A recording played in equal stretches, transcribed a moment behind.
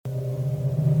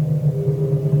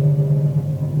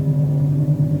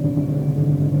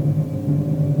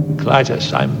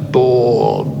Clytus, I'm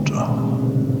bored.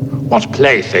 What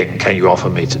plaything can you offer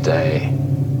me today?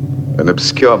 An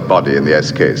obscure body in the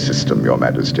SK system, Your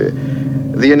Majesty.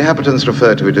 The inhabitants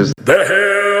refer to it as the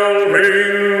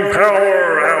Hail-Ming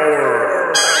Power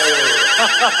Hour.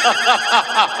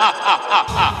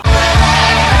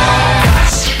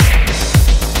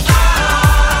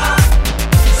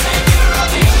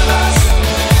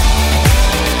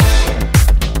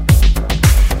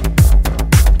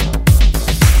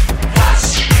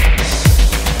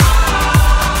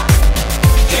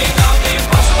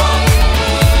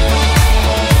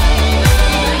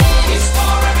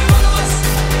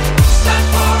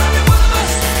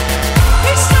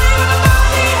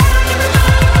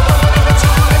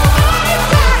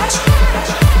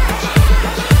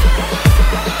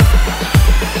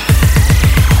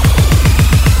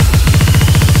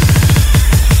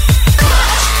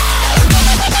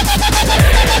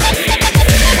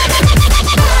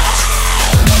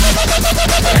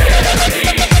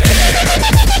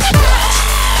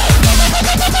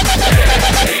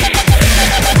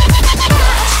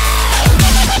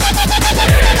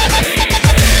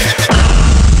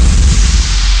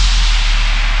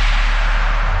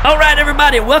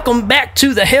 Welcome back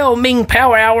to the Hail-Ming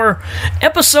Power Hour,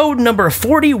 episode number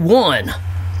 41.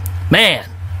 Man,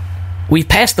 we've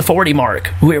passed the 40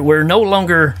 mark. We're no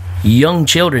longer young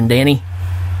children, Danny.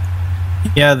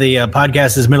 Yeah, the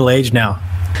podcast is middle-aged now.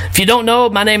 If you don't know,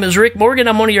 my name is Rick Morgan.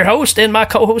 I'm one of your hosts, and my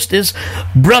co-host is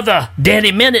brother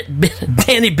Danny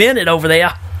Bennett over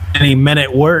there. Danny Men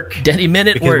at Work. Danny Men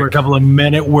at Work. Because we're a couple of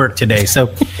men at work today.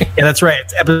 So, yeah, that's right.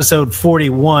 It's episode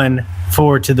 41,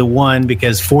 4 to the 1,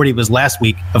 because 40 was last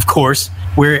week, of course.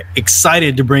 We're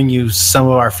excited to bring you some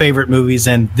of our favorite movies,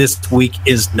 and this week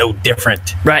is no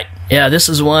different. Right. Yeah, this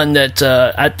is one that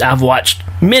I've watched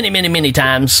many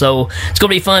times, so it's going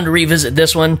to be fun to revisit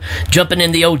this one, jumping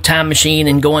in the old time machine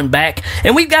and going back.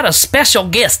 And we've got a special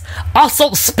guest, in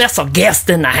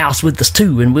the house with us,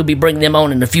 too, and we'll be bringing them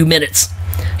on in a few minutes.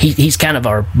 He's kind of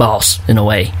our boss, in a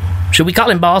way. Should we call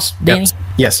him boss, Danny?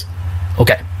 Yes.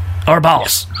 Okay. Our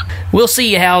boss. We'll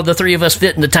see how the three of us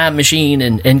fit in the time machine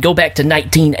and go back to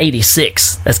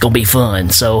 1986. That's going to be fun.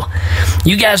 So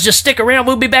you guys just stick around.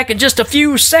 We'll be back in just a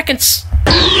few seconds.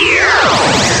 The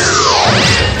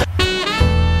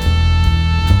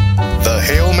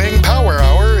Hail-Ming Power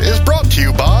Hour is brought to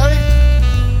you by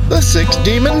the Six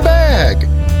Demon Bag.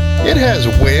 It has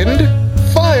wind,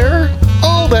 fire,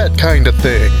 all that kind of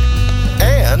thing.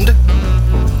 And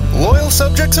loyal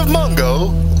subjects of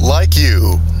Mongo like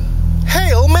you.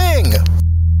 Hail-Ming!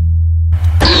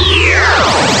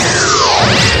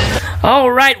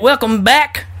 All right, welcome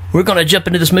back. We're going to jump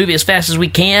into this movie as fast as we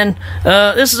can.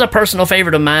 This is a personal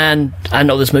favorite of mine. I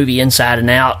know this movie inside and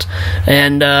out.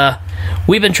 And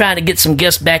we've been trying to get some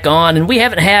guests back on, and we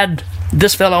haven't had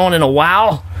this fella on in a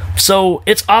while. So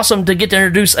it's awesome to get to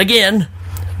introduce, again,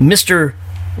 Mr.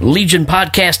 Legion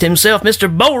Podcast himself.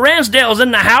 Mr. Bo Ransdale's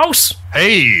in the house.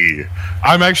 Hey,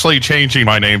 I'm actually changing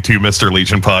my name to Mr.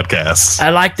 Legion Podcast.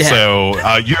 I like that. So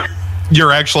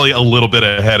you're actually a little bit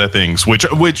ahead of things,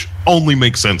 which only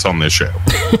makes sense on this show.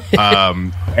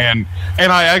 And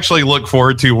I actually look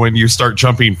forward to when you start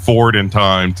jumping forward in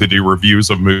time to do reviews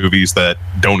of movies that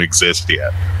don't exist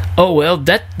yet. Oh, well,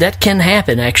 that can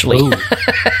happen, actually.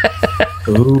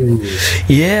 Ooh.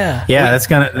 Yeah. Yeah, that's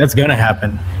gonna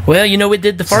happen. Well, you know, we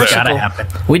did the farcical.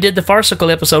 We did the farcical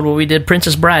episode where we did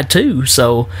Princess Bride 2,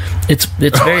 so it's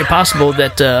very possible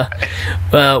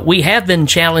that we have been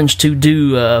challenged to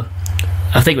do.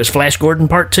 I think it was Flash Gordon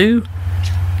Part 2,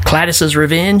 Clytus's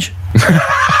Revenge.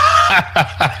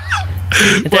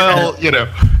 Well, you know,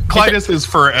 Clytus is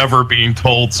forever being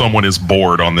told someone is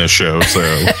bored on this show, so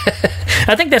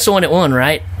I think that's the one that won,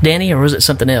 right, Danny, or was it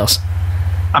something else?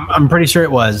 I'm pretty sure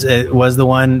it was. It was the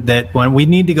one that when we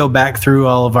need to go back through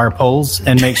all of our polls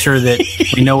and make sure that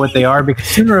we know what they are, because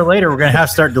sooner or later we're going to have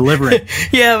to start delivering.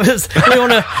 Yeah, we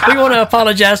want to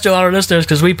apologize to our listeners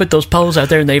because we put those polls out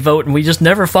there and they vote and we just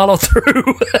never follow through.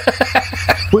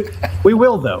 we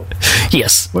will though.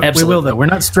 Yes, absolutely. We will though. We're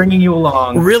not stringing you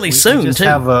along really soon.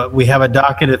 We have a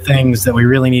docket of things that we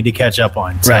really need to catch up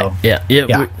on. So, right?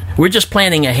 Yeah. We're just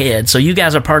planning ahead, so you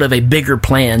guys are part of a bigger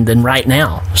plan than right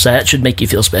now. So that should make you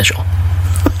feel special.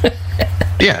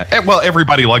 Yeah, well,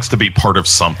 everybody likes to be part of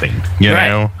something, you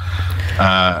know.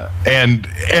 And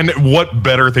what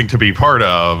better thing to be part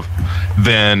of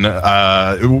than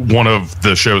one of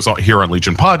the shows here on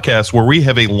Legion Podcast, where we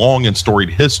have a long and storied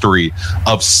history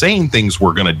of saying things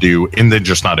we're going to do and then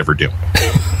just not ever doing.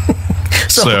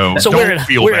 So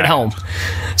we're at home.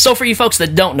 So for you folks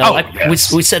that don't know,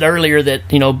 we said earlier that,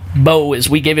 you know, Bo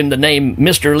we gave him the name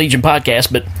Mr. Legion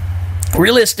Podcast, but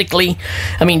realistically,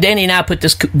 I mean, Danny and I put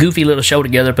this goofy little show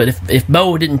together, but if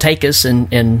Bo didn't take us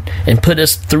and put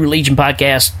us through Legion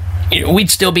Podcast, we'd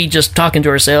still be just talking to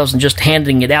ourselves and just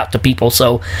handing it out to people.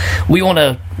 So we want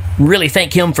to really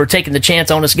thank him for taking the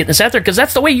chance on us getting this out there, because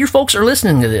that's the way you folks are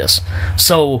listening to this.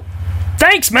 So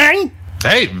thanks, man.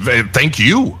 Hey, thank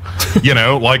you.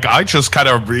 Like, I just kind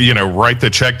of, write the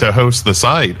check to host the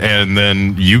site, and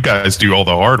then you guys do all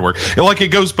the hard work. Like, it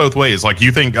goes both ways. Like,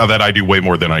 you think that I do way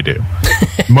more than I do.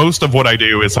 Most of what I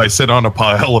do is I sit on a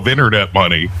pile of internet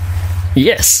money.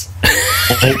 Yes.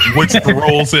 Which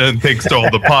rolls in thanks to all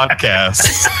the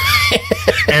podcasts.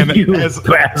 And You as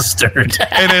bastard.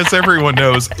 and as everyone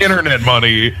knows, internet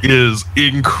money is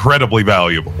incredibly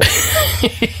valuable.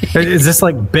 Is this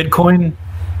like Bitcoin?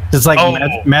 It's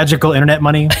like magical internet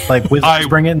money, like Wizards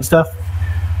bring it and stuff.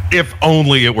 If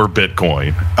only it were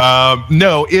Bitcoin.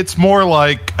 No, it's more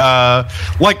like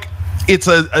it's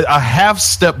a half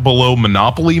step below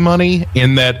Monopoly money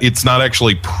in that it's not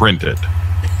actually printed.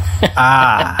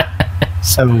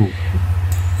 So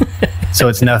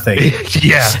it's nothing.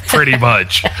 Yeah, pretty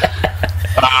much.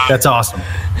 That's awesome.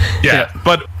 Yeah,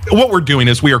 but what we're doing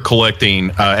is we are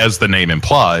collecting, as the name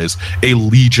implies, a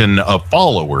legion of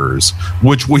followers,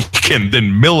 which we can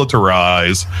then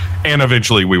militarize, and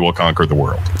eventually we will conquer the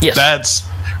world. Yes.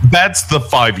 That's the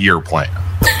 5-year plan.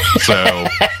 So,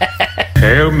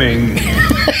 Hail Ming.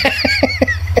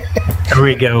 There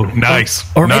we go. nice.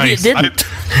 Or maybe nice. it didn't.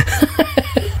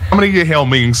 How many Hail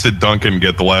Mings did Duncan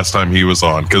get the last time he was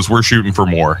on? Because we're shooting for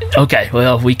more. Okay,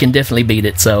 well, we can definitely beat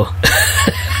it, so.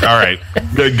 All right,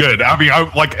 good. I mean,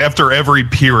 like after every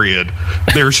period,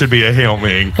 there should be a Hail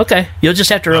Ming. Okay, you'll just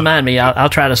have to remind me. I'll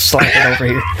try to slap it over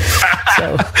here.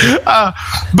 So.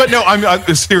 But no,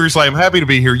 I'm seriously, I'm happy to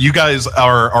be here. You guys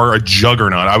are a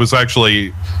juggernaut. I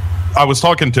was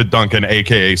talking to Duncan,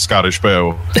 aka Scottish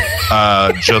Bo,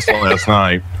 just last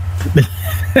night.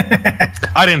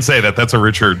 I didn't say that. That's a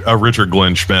Richard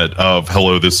Glenn Schmidt of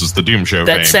Hello, This is the Doom Show.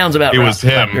 That fame. sounds about it right. It was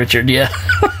him, Richard. Yeah.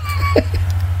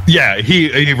 Yeah,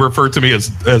 he referred to me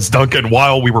as Duncan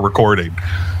while we were recording,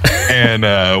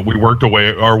 and we worked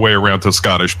our way around to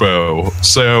Scottish Bo.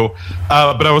 So,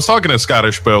 but I was talking to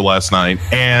Scottish Bo last night,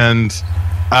 and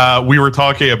we were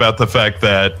talking about the fact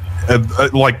that,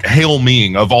 like Hail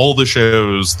Ming, of all the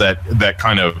shows that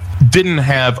kind of didn't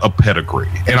have a pedigree,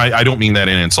 and I don't mean that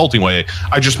in an insulting way.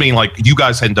 I just mean like you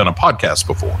guys hadn't done a podcast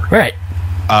before, Right.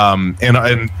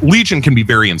 And Legion can be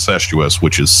very incestuous,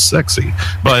 which is sexy,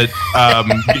 but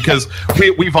because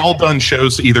we've all done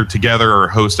shows either together or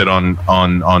hosted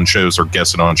on shows or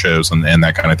guested on shows and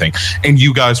that kind of thing. And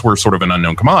you guys were sort of an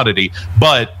unknown commodity,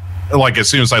 but like as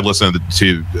soon as I listened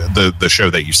to the show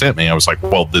that you sent me, I was like,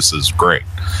 well, this is great.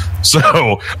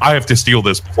 So I have to steal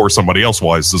this before somebody else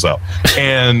wises up.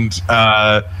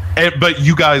 But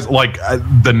you guys, like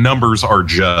the numbers are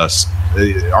just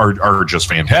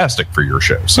fantastic for your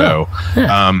show. So,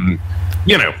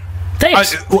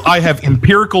 Thanks. I have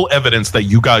empirical evidence that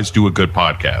you guys do a good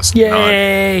podcast.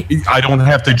 Yay! I don't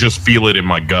have to just feel it in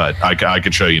my gut. I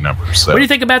can show you numbers. So. What do you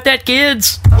think about that,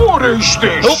 kids? What is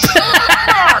this?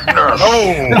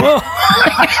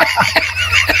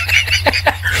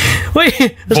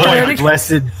 Wait,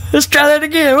 let's try that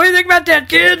again. What do you think about that,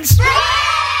 kids?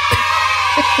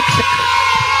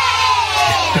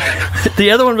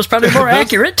 The other one was probably more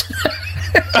accurate.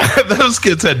 Those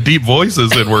kids had deep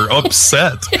voices and were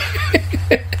upset.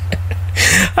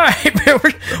 All right, man,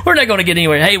 we're not going to get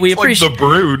anywhere. Hey, we appreciate like the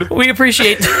Brood. We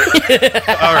appreciate.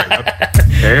 All right.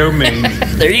 Hail Ming.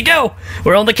 There you go.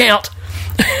 We're on the count.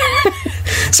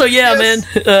 So yeah, yes.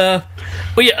 Man.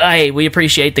 We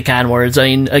appreciate the kind words. I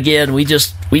mean, again, we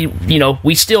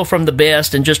steal from the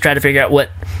best and just try to figure out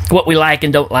what we like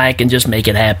and don't like and just make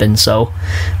it happen. So,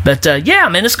 but yeah,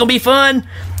 man, it's gonna be fun.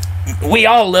 We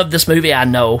all love this movie, I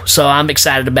know, so I'm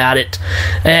excited about it.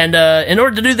 And in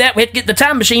order to do that, we have to get the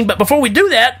time machine. But before we do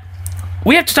that,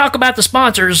 we have to talk about the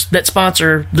sponsors that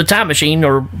sponsor the time machine,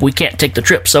 or we can't take the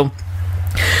trip. So.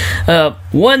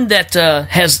 One that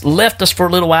has left us for a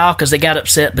little while because they got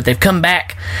upset, but they've come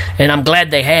back, and I'm glad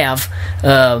they have,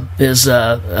 is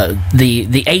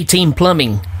the A-Team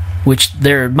Plumbing, which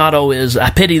their motto is, I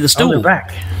pity the stool. Oh, they're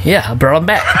back. Yeah, I brought them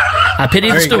back. I pity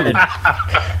the stool. Good.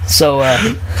 So,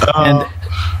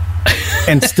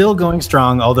 and still going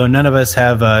strong, although none of us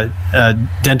have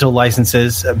dental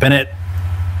licenses. Bennett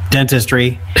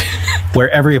Dentistry, where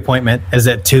every appointment is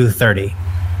at 2:30.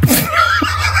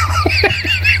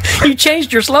 You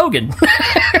changed your slogan.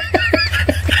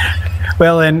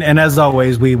 Well, and as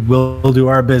always, we will do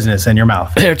our business in your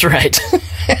mouth. That's right.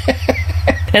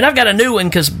 And I've got a new one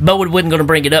because Bo wasn't going to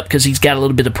bring it up because he's got a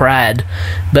little bit of pride.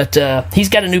 But he's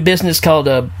got a new business called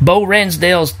Bo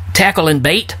Ransdale's Tackle and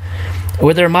Bait,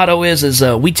 where their motto is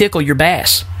we tickle your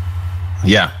bass.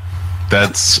 Yeah,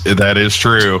 that is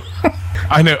true.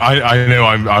 I know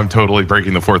I'm totally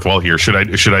breaking the fourth wall here. Should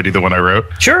I do the one I wrote?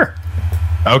 Sure.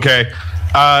 Okay.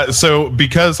 So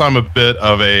because I'm a bit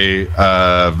of a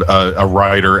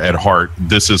writer at heart,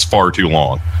 this is far too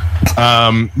long.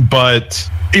 But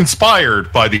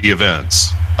inspired by the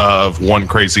events of One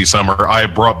Crazy Summer, I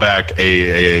brought back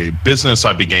a business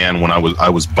I began when I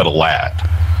was but a lad.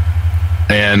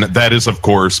 And that is, of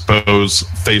course, Bo's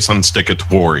Face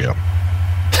Unstick-atorium,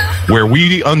 where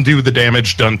we undo the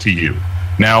damage done to you.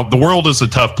 Now, the world is a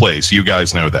tough place. You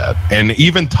guys know that. And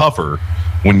even tougher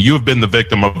when you have been the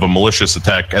victim of a malicious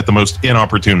attack at the most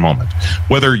inopportune moment.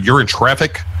 Whether you're in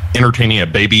traffic, entertaining a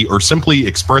baby, or simply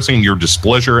expressing your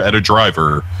displeasure at a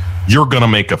driver, you're going to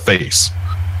make a face.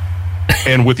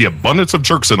 And with the abundance of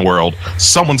jerks in the world,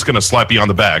 someone's going to slap you on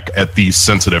the back at these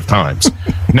sensitive times.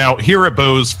 Now, here at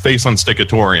Bo's Face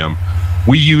Unstick-atorium,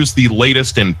 we use the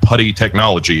latest in putty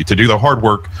technology to do the hard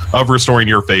work of restoring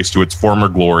your face to its former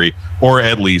glory, or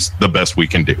at least the best we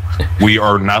can do. We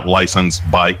are not licensed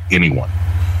by anyone.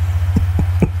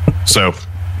 So,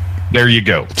 there you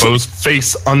go. Bo's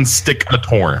Face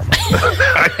Unstick-atorium.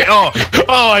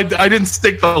 I didn't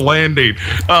stick the landing.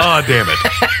 Oh, damn it.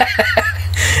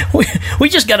 We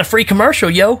just got a free commercial,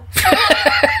 yo.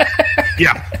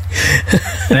 Yeah.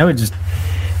 And I would just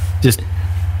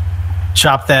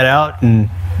chop that out and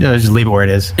just leave it where it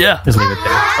is. Yeah. Just leave it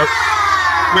there.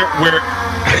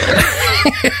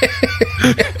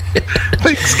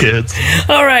 Thanks, kids.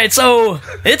 All right, so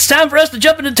it's time for us to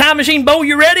jump into the time machine. Bo,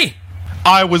 you ready?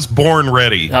 I was born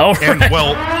ready. All right. And,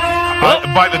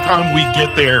 by the time we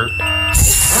get there...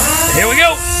 Here we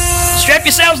go. Strap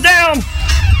yourselves down.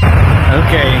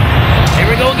 Okay. Here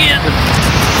we go again.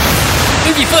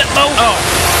 Move your foot, Bo. Oh!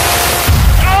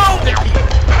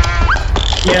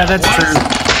 Yeah, that's true.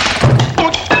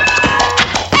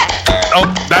 Oh,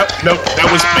 that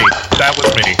was me. That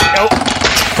was me.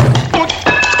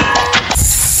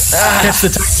 That's the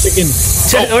chicken.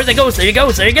 There it goes. There it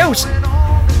goes. There it goes.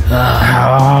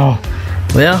 Oh.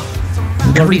 Well,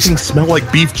 Everything smelled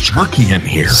like beef jerky in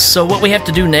here. so what we have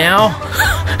to do now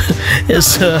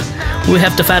is we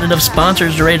have to find enough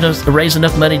sponsors to raise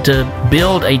enough money to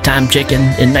build a time chicken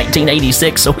in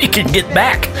 1986 so we can get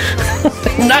back.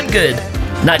 Not good.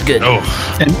 Not good. Oh,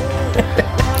 And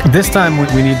this time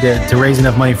we need to raise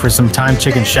enough money for some time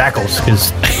chicken shackles,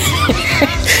 because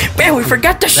Man, we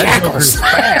forgot the shackles.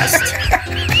 fast.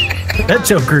 That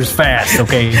Joker's fast,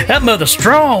 okay? That mother's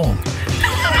strong.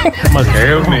 Must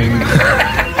help me.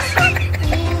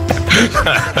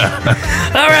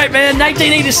 All right, man.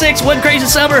 1986, One Crazy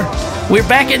Summer. We're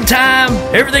back in time.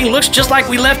 Everything looks just like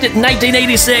we left it in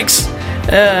 1986.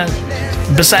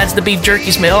 Besides the beef jerky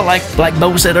smell, like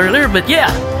Bo said earlier. But yeah,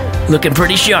 looking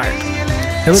pretty sharp.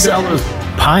 Hey, look at all those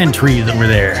pine trees over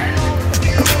there.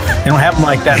 They don't have them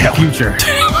like that in the future.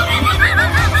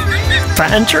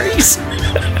 Pine trees.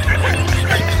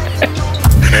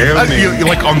 you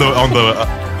like on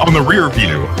the rear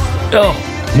view, Oh,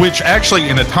 which actually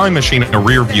in a time machine, a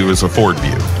rear view is a forward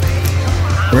view.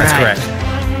 That's right. correct.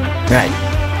 Right.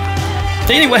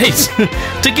 Anyways,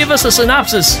 to give us a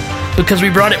synopsis, because we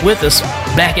brought it with us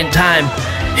back in time,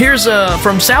 here's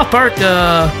from South Park,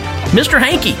 Mr.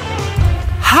 Hanky.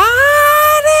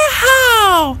 Howdy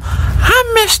ho! I'm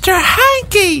Mr.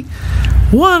 Hanky.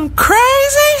 One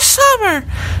crazy summer,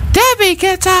 Debbie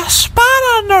gets a spot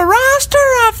on the roster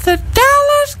of the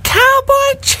Dallas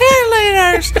Cowboy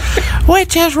Cheerleaders,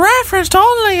 which is referenced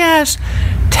only as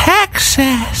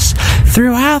Texas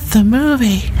throughout the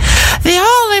movie. The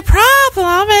only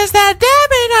problem is that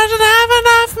Debbie doesn't have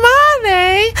enough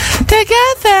money to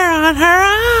get there on her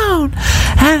own,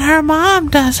 and her mom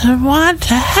doesn't want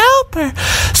to help her,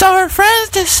 so her friends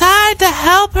decide to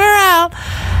help her out,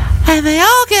 and they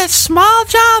all get small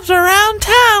jobs around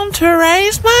town to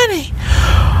raise money.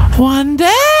 One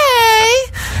day,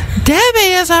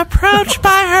 Debbie is approached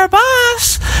by her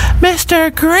boss,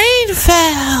 Mr.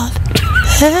 Greenfield,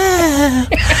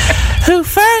 who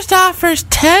first offers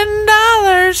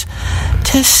 $10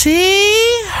 to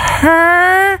see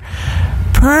her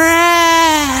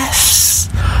breasts,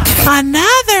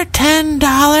 another $10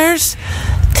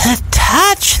 to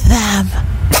touch them.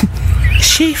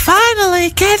 She finally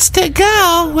gets to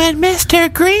go when Mr.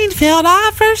 Greenfield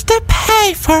offers to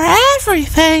pay for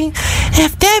everything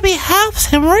if Debbie helps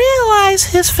him realize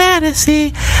his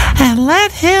fantasy and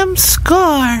let him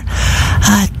score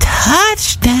a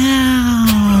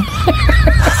touchdown.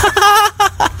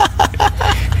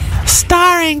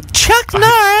 starring Chuck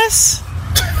Norris,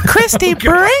 Christy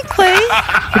Brinkley,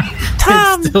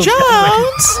 Tom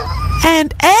Jones,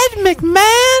 and Ed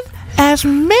McMahon as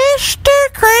Mr.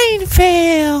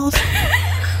 Greenfield.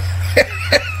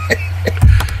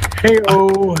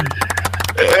 Hey-oh.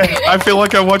 I feel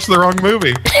like I watched the wrong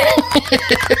movie.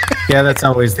 Yeah, that's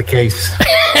always the case.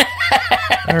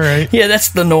 All right. Yeah, that's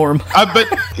the norm. But,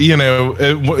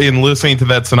 in listening to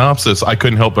that synopsis, I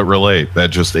couldn't help but relate.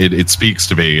 That just, it speaks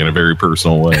to me in a very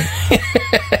personal way.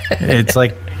 It's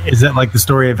like, is that like the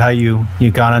story of how you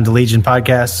got onto Legion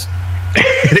podcasts?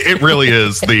 It really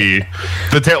is the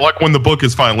like when the book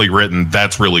is finally written,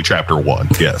 that's really chapter 1.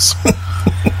 Yes.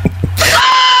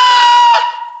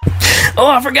 Oh,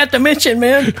 I forgot to mention,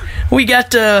 man. We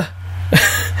got a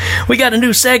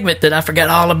new segment that I forgot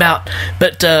all about.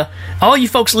 But all you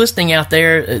folks listening out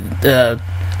there,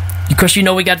 of course,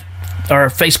 we got our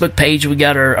Facebook page, we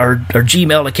got our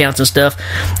Gmail accounts and stuff,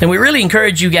 and we really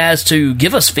encourage you guys to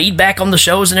give us feedback on the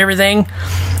shows and everything.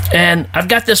 And I've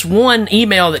got this one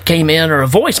email that came in, or a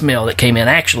voicemail that came in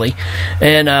actually,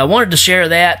 and I wanted to share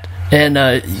that. And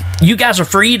you guys are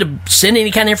free to send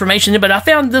any kind of information in, but I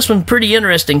found this one pretty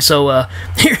interesting. So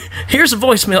here's a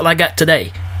voicemail I got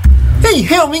today. Hey,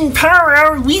 Helming Power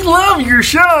Hour, we love your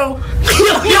show.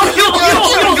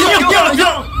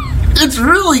 It's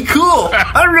really cool.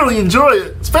 I really enjoy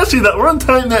it, especially that one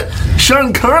time that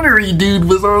Sean Connery dude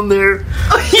was on there.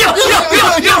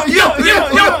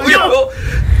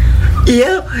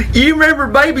 Yeah, you remember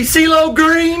Baby CeeLo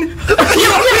Green?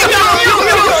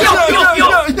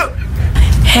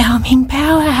 Helming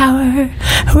Power Hour,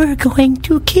 we're going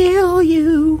to kill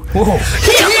you.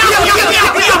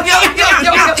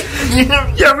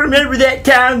 Y'all remember that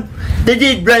time they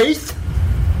did Race?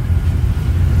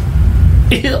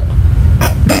 Yeah,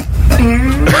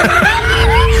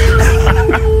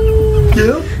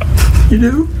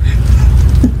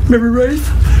 remember Race?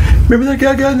 Remember that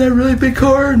guy got in that really big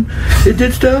car and it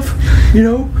did stuff?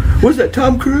 Was that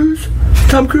Tom Cruise?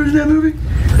 Tom Cruise in that movie?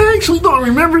 I actually don't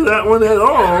remember that one at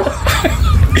all.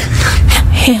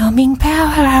 Helming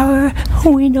Power Hour,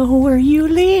 we know where you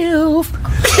live.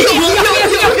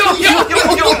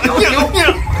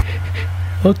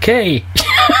 Okay.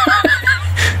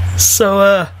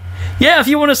 So, if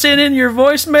you want to send in your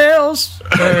voicemails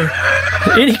or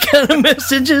any kind of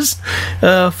messages,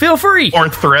 feel free. Or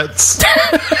threats.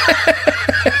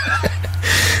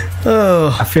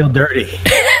 Oh, I feel dirty.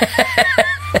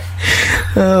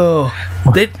 Oh,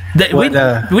 we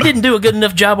didn't do a good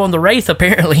enough job on the Wraith,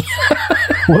 apparently.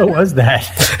 What was that?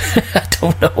 I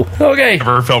don't know. Okay.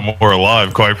 Never felt more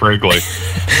alive, quite frankly.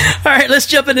 All right, let's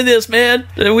jump into this, man.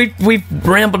 We've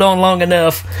rambled on long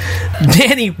enough.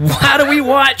 Danny, why do we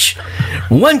watch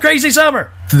One Crazy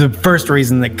Summer? The first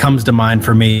reason that comes to mind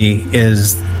for me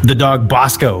is the dog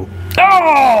Bosco.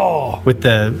 Oh! With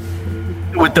the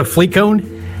flea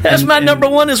cone. That's my number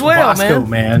one as well, Bosco,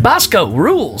 man. Bosco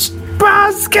rules.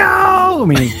 Bosco! I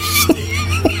mean,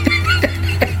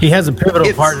 he has a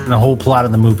pivotal part in the whole plot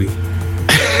of the movie.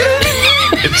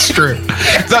 It's true.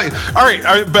 All right,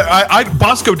 but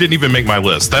Bosco didn't even make my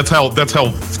list. That's how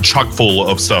chock full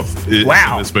of stuff is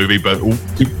in this movie. But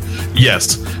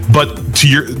yes, but to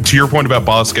your point about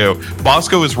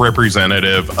Bosco is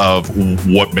representative of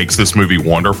what makes this movie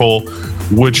wonderful,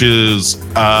 which is,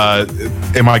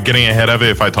 am I getting ahead of it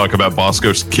if I talk about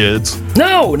Bosco's kids?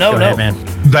 No. Go ahead, man.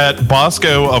 That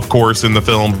Bosco, of course, in the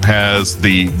film has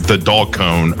the dog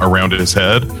cone around his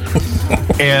head.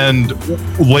 And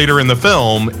later in the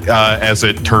film, as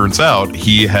it turns out,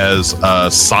 he has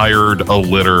sired a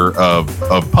litter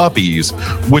of puppies,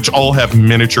 which all have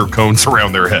miniature cones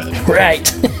around their head.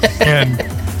 Right. And,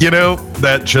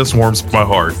 that just warms my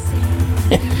heart.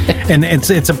 And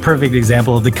it's a perfect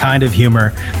example of the kind of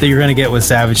humor that you're going to get with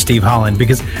Savage Steve Holland,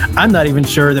 because I'm not even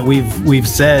sure that we've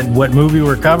said what movie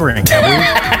we're covering.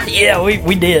 Have we? Yeah,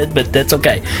 we did, but that's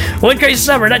okay. One Crazy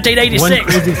Summer, 1986. One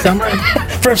Crazy Summer?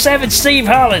 From Savage Steve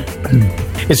Holland.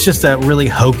 It's just a really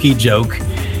hokey joke,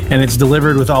 and it's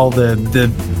delivered with all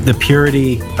the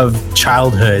purity of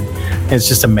childhood. It's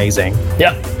just amazing.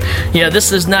 Yep. Yeah,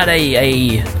 this is not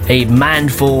a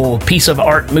mindful piece of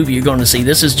art movie you're going to see.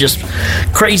 This is just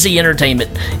crazy entertainment.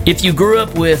 If you grew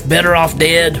up with Better Off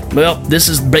Dead, well, this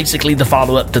is basically the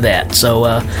follow-up to that.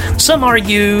 So some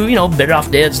argue, Better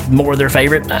Off Dead's more their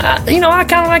favorite. I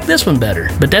kind of like this one better,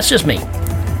 but that's just me.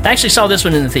 I actually saw this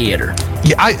one in the theater.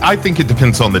 Yeah, I think it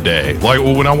depends on the day. Like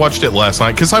when I watched it last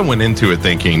night, because I went into it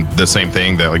thinking the same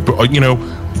thing, that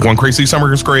One Crazy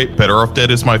Summer is great, Better Off Dead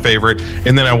is my favorite,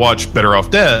 and then I watched Better Off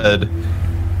Dead,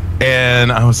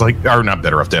 and I was like, or not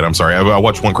Better Off Dead, I'm sorry. I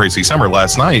watched One Crazy Summer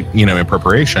last night, in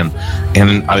preparation,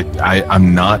 and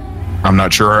I'm not I'm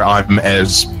not sure I'm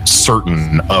as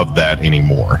certain of that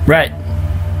anymore. Right.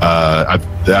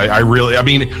 I really, I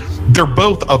mean, they're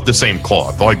both of the same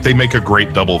cloth. Like, they make a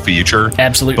great double feature.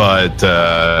 Absolutely. But,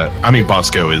 I mean,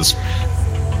 Bosco is,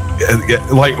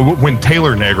 like, when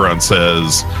Taylor Negron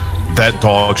says that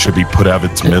dog should be put out of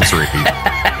its misery,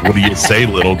 what do you say,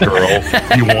 little girl?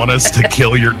 You want us to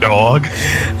kill your dog?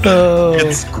 Oh,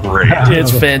 it's great.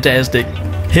 It's fantastic.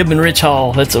 Him and Rich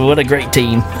Hall. What a great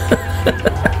team.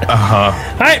 Uh-huh.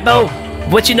 All right, Bo.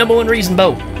 What's your number one reason,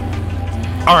 Bo?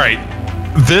 All right.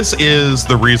 This is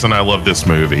the reason I love this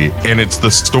movie, and it's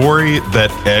the story that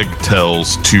Egg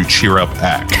tells to cheer up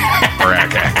Ack, or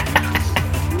Ack.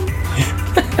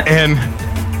 And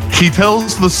he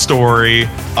tells the story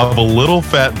of a little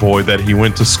fat boy that he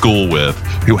went to school with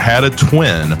who had a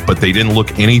twin, but they didn't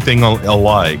look anything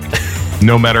alike,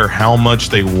 no matter how much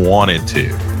they wanted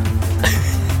to.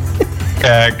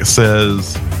 Ack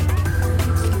says,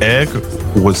 Egg,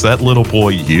 was that little boy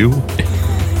you?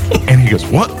 And he goes,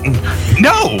 what?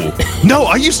 No,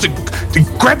 I used to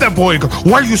grab that boy and go,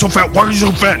 why are you so fat? Why are you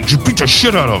so fat? And just beat the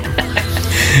shit out of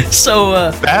him. So,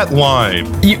 that line.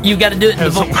 You got to do it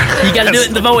in the you got to do it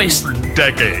in the voice.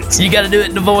 Decades. You got to do it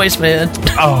in the voice, man.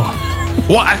 Oh.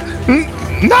 What?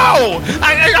 No!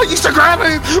 I used to grab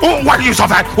it. Oh, why are you so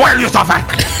fat? Why are you so fat?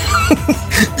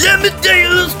 Let me tell you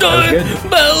the story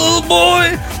about a little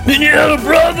boy, and he had a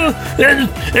brother,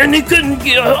 and he couldn't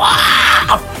get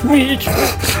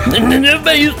and then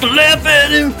everybody used to laugh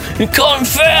at him and call him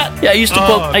fat. Yeah, I used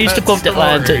to quote that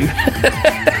line too.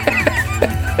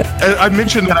 I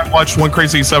mentioned that I watched One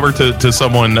Crazy Summer to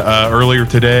someone earlier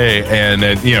today, and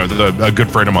you know, a good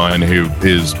friend of mine who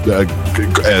is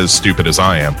as stupid as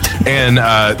I am, and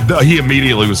he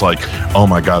immediately was like, "Oh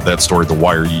my god, that story, the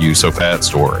Why Are You So Fat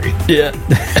story." Yeah,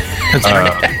 that's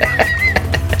right.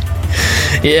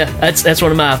 Yeah, that's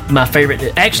one of my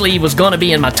favorite. Actually, it was going to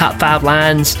be in my top 5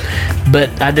 lines, but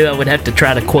I knew I would have to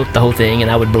try to quote the whole thing, and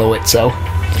I would blow it. So, all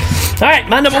right,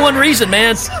 my number one reason,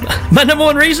 man. My number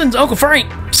one reason's Uncle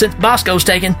Frank. Since Bosco's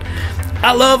taken,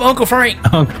 I love Uncle Frank.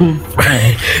 Uncle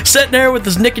Frank. Sitting there with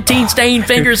his nicotine-stained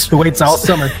fingers. He waits all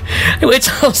summer. He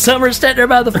waits all summer, sitting there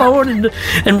by the phone,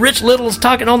 and Rich Little's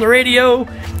talking on the radio,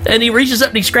 and he reaches up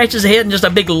and he scratches his head, and just a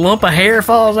big lump of hair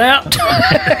falls out.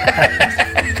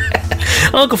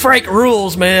 Uncle Frank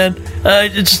rules, man.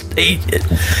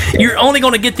 You're only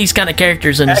going to get these kind of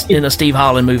characters in a Steve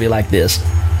Holland movie like this.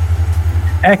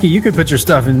 Aki, you could put your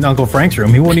stuff in Uncle Frank's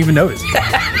room. He won't even notice.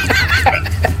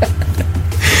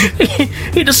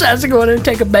 He decides to go in there and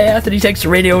take a bath, and he takes the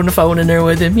radio and the phone in there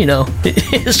with him. You know,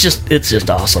 it's just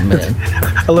awesome, man.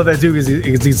 I love that too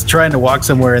because he's trying to walk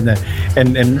somewhere,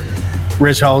 and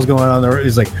Rich Hall's going on there.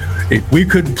 He's like, hey, we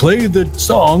could play the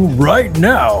song right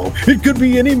now. It could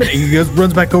be any minute. He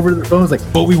runs back over to the phone. He's like,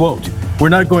 but we won't. We're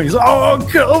not going. He's like, oh,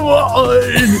 come on.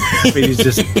 I mean, he's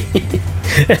just.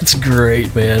 That's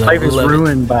great, man. Life is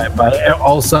ruined by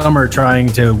all summer trying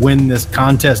to win this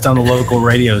contest on the local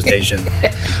radio station.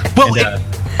 Well,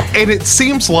 and it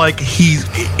seems like he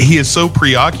is so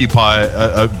preoccupied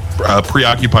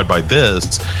by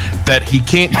this that he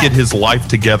can't get his life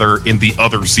together in the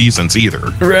other seasons either.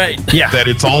 Right. Yeah. That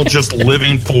it's all just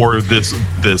living for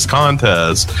this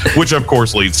contest, which of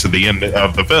course leads to the end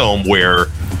of the film where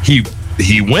he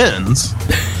wins.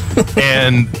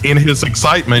 And in his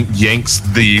excitement yanks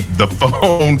the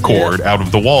phone cord out of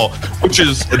the wall, which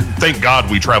is, thank God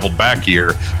we traveled back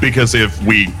here, because if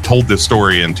we told this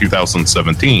story in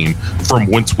 2017 from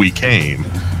whence we came,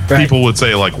 people would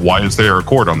say, like, why is there a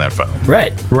cord on that phone?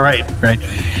 Right.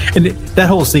 And that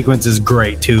whole sequence is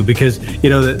great too, because you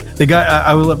know the guy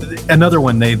I would love another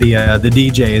one. The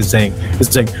DJ is saying,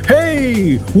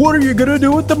 hey, what are you gonna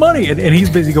do with the money? And he's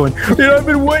busy going, I've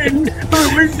been waiting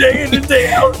day in and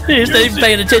day out. He's not even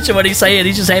paying attention to what he's saying.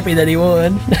 He's just happy that he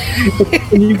won.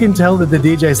 And you can tell that the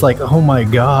DJ's like, oh my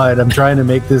god, I'm trying to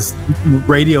make this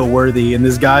radio worthy, and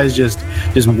this guy's just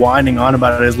whining on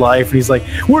about his life, and he's like,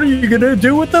 what are you gonna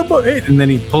do with the money? And then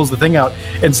he pulls the thing out,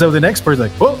 and so the next person's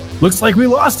like, well, looks like we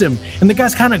lost him, and the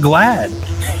guy's kind of glad,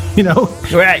 you know,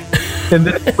 right? And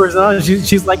the next person,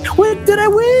 she's like, what, did I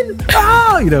win?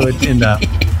 Oh, you know,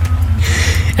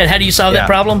 and how do you solve that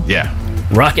problem? Yeah,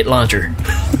 rocket launcher.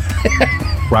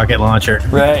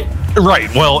 Right.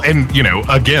 Well, and you know,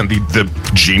 again, the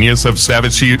genius of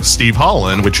Savage Steve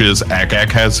Holland, which is Ack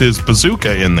has his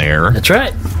bazooka in there. That's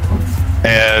right.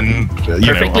 And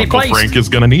you know, Uncle placed. Frank is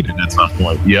going to need it at some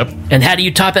point. Yep. And how do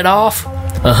you top it off?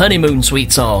 A honeymoon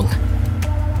suite song.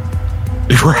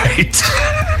 Right.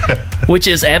 Which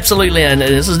is absolutely, and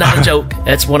this is not a joke,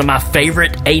 that's one of my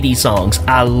favorite 80s songs.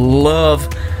 I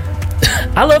love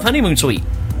Honeymoon Suite.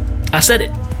 I said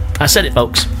it,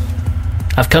 folks.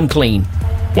 I've come clean.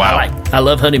 Wow. I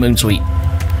love Honeymoon Suite.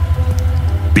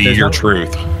 Be your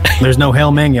truth. There's no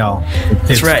Hail Ming, y'all.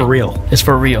 It's right. for real. It's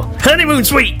for real. Honeymoon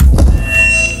Suite.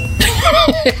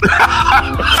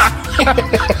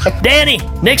 Danny,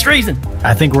 next reason.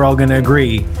 I think we're all going to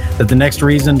agree that the next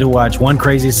reason to watch One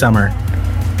Crazy Summer,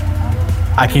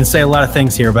 I can say a lot of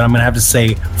things here, but I'm going to have to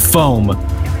say foam.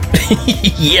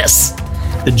 Yes.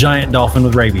 The giant dolphin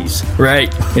with rabies.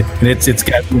 Right. And it's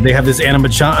got, they have this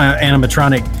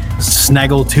animatronic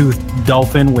snaggletooth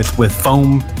dolphin with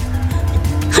foam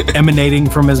emanating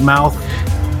from his mouth.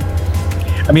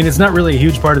 I mean, it's not really a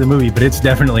huge part of the movie, but it's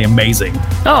definitely amazing.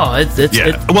 Oh, it's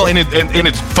well, and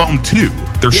it's foam too.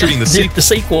 They're shooting the sequel. The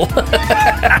sequel.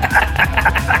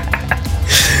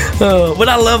 What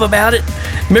I love about it,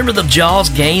 remember the Jaws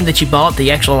game that you bought,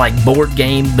 the actual like board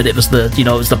game, but it was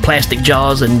the plastic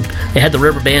Jaws, and it had the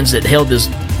rubber bands that held his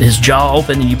jaw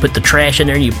open, and you put the trash in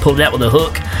there and you pulled it out with a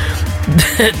hook.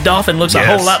 That dolphin looks a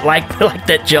whole lot like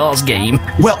that Jaws game.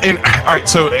 Well, and all right,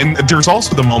 so and there's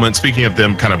also the moment, speaking of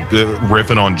them kind of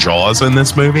riffing on Jaws in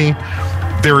this movie,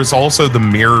 there is also the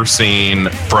mirror scene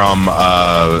from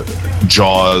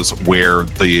Jaws where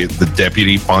the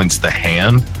deputy finds the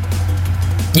hand.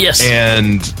 Yes.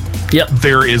 And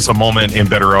there is a moment in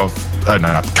Better Off. I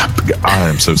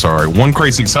am so sorry. One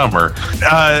Crazy Summer,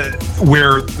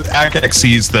 where Akak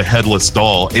sees the headless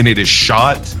doll, and it is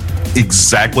shot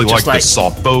exactly like the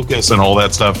soft focus and all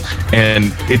that stuff.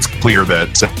 And it's clear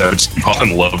that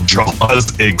Stephen loved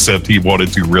Jaws, except he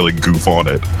wanted to really goof on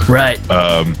it. Right.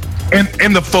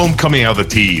 And the foam coming out of the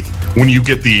teeth when you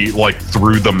get the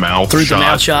through the mouth shot. The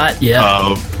mouth shot,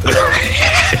 yeah.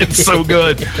 It's so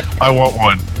good. I want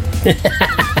one.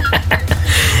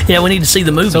 Yeah, we need to see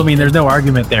the movie. So, I mean, there's no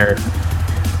argument there.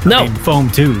 No. I mean, foam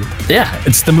too. Yeah.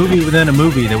 It's the movie within a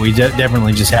movie that we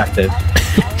definitely just have to.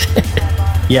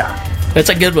 Yeah. That's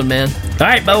a good one, man. All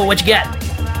right, Bo, what you got?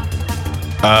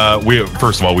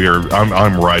 First of all,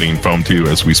 I'm writing foam 2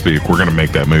 as we speak. We're going to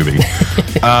make that movie.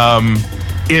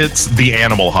 It's The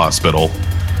Animal Hospital.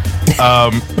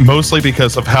 Mostly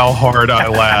because of how hard I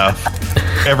laugh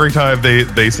every time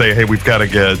they say, hey, we've got to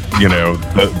get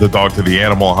the dog to the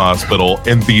animal hospital,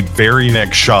 and the very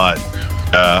next shot,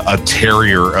 a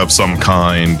terrier of some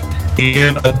kind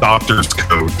in a doctor's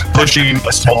coat pushing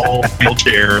a small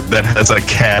wheelchair that has a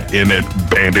cat in it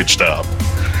bandaged up.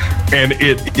 And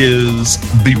it is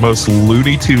the most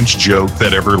Looney Tunes joke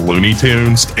that ever Looney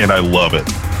Tunes, and I love it.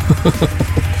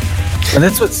 And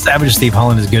that's what Savage Steve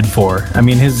Holland is good for. I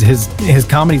mean, his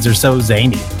comedies are so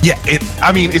zany. Yeah,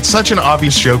 it's such an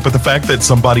obvious joke, but the fact that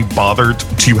somebody bothered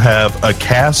to have a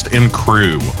cast and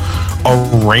crew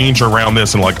arrange around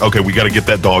this and okay, we got to get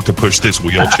that dog to push this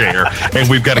wheelchair and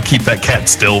we've got to keep that cat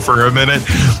still for a minute.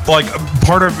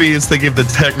 Part of me is thinking of the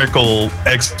technical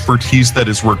expertise that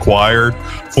is required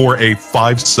for a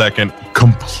 5-second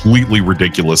completely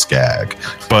ridiculous gag.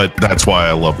 But that's why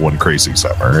I love One Crazy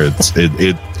Summer.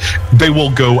 They will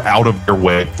go out of their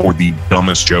way for the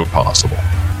dumbest joke possible.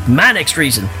 My next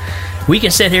reason. We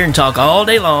can sit here and talk all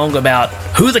day long about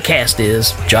who the cast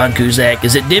is. John Cusack.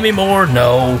 Is it Demi Moore?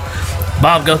 No.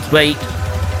 Bob Goldthwait?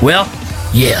 Well,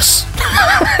 yes.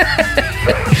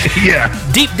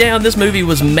 Yeah. Deep down, this movie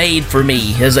was made for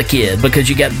me as a kid because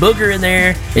you got Booger in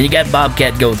there and you got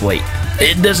Bobcat Goldthwait.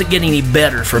 It doesn't get any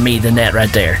better for me than that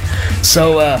right there.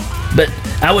 So, but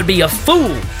I would be a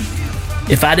fool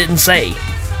if I didn't say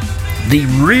the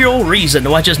real reason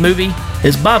to watch this movie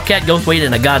is Bobcat Goldthwait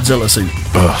in a Godzilla suit.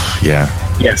 Ugh, yeah.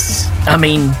 Yes. I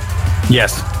mean,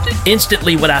 yes.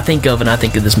 Instantly what I think of when I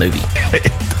think of this movie.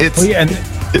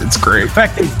 It's great. The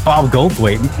fact that Bob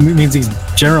Goldthwait means he's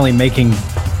generally making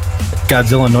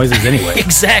Godzilla noises anyway.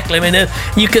 Exactly. I mean,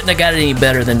 you couldn't have got it any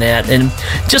better than that. And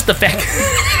just the fact,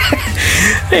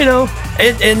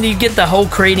 and you get the whole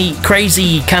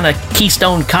crazy kind of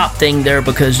Keystone Cop thing there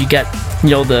because you got,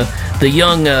 the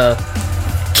young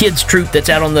kids troupe that's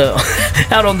out on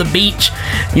the beach.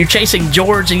 You're chasing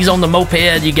George and he's on the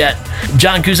moped. You got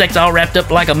John Cusack's all wrapped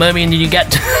up like a mummy, and then you got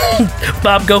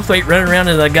Bob Goldthwait running around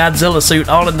in a Godzilla suit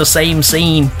all in the same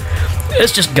scene.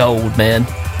 It's just gold, man.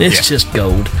 It's just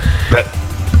gold.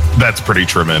 That's pretty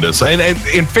tremendous. And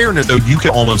in fairness, though, you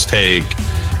can almost take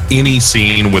any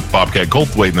scene with Bobcat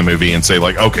Goldthwait in the movie and say,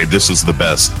 okay, this is the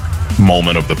best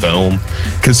moment of the film,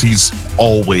 because he's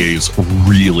always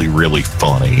really, really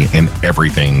funny in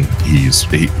everything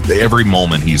every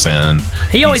moment he's in.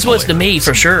 He always was to me,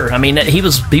 for sure. I mean, he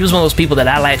was one of those people that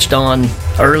I latched on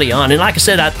early on, and like I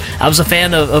said, I was a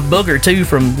fan of Booger too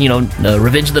from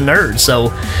Revenge of the Nerds. So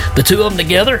the two of them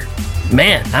together,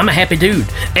 man, I'm a happy dude.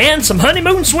 And some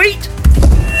Honeymoon Suite.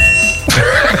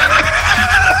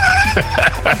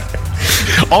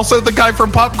 Also, the guy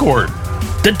from Popcorn.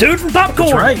 The dude from Popcorn.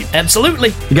 That's right.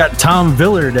 Absolutely. You got Tom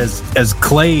Villard as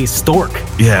Clay Stork.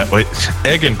 Yeah, wait,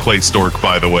 Egg and Clay Stork,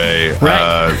 by the way.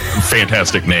 Right.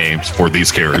 Fantastic names for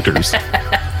these characters.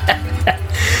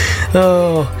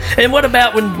 Oh, and what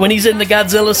about when he's in the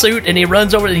Godzilla suit and he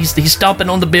runs over and he's stomping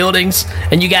on the buildings,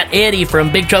 and you got Eddie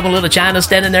from Big Trouble in Little China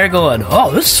standing there going,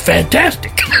 "Oh, this is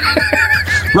fantastic."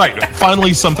 Right,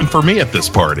 finally something for me at this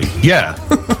party. Yeah.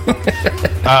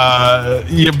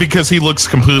 Yeah, because he looks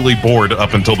completely bored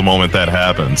up until the moment that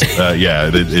happens. Yeah,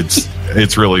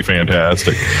 it's really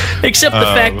fantastic. Except the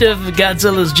fact of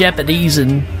Godzilla's Japanese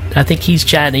and I think he's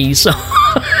Chinese. So.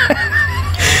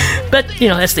 But,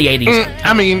 that's the 80s.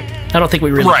 I mean, I don't think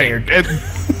we really right. cared.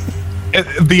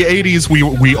 The 80s,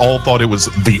 we all thought it was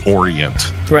the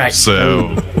Orient. Right.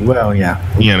 So, well, yeah.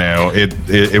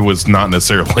 It was not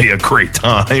necessarily a great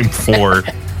time for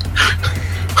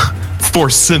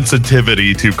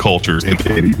sensitivity to cultures in the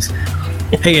 80s.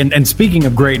 Hey, and speaking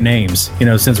of great names,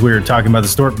 since we were talking about the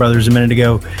Stork brothers a minute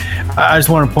ago, I just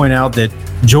want to point out that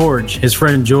George, his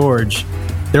friend George,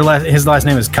 his last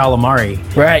name is Calamari.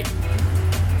 Right.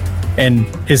 And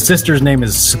his sister's name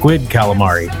is Squid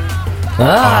Calamari.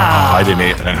 I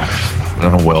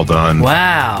didn't. Well done.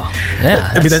 Wow. Yeah.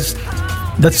 I mean,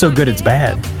 that's so good it's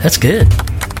bad. That's good.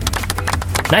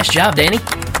 Nice job, Danny.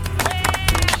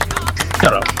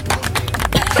 Shut up.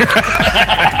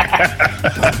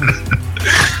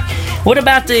 What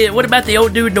about the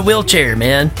old dude in the wheelchair,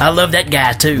 man? I love that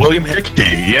guy too. William Hickey.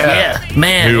 Yeah.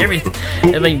 Man.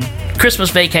 Everything. I mean, Christmas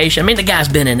Vacation. I mean, the guy's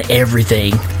been in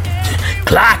everything.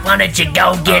 Clark, why don't you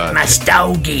go get my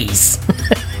stogies?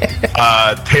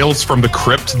 Tales from the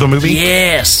Crypt, the movie?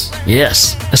 Yes.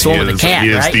 That's the one with the cat, he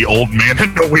is right? the old man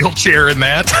in the wheelchair in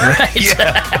that. Right.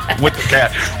 Yeah, with the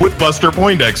cat. With Buster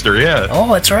Poindexter, yeah.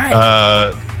 Oh, that's right.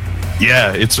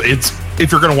 Yeah, it's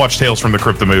if you're going to watch Tales from the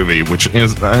Crypt, the movie, which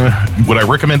is, would I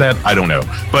recommend that? I don't know.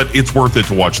 But it's worth it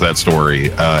to watch that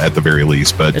story at the very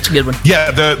least. But it's a good one.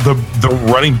 Yeah, the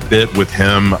running bit with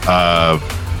him,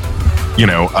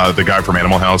 the guy from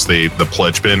Animal House, the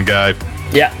pledge bin guy.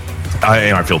 Yeah.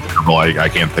 I feel terrible. I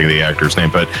can't think of the actor's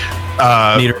name, but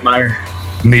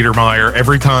Niedermeyer.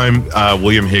 Every time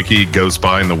William Hickey goes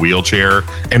by in the wheelchair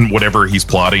and whatever he's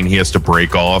plotting, he has to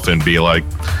break off and be like,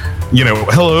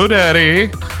 hello,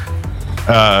 Daddy.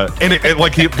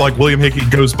 And like William Hickey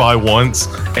goes by once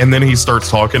and then he starts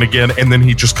talking again and then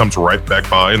he just comes right back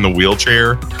by in the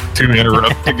wheelchair to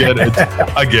interrupt again.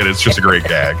 It's just a great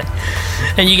gag.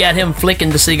 And you got him flicking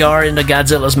the cigar into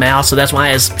Godzilla's mouth, so that's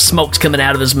why his smoke's coming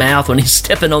out of his mouth when he's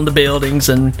stepping on the buildings,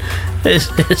 and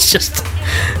it's just,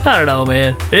 I don't know,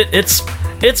 man.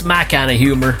 It's my kind of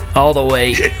humor all the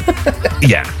way.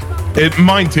 Yeah.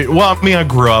 Mine too. Well, I mean, I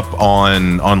grew up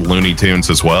on Looney Tunes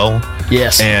as well.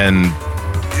 Yes. And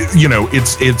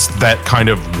it's that kind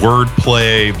of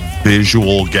wordplay,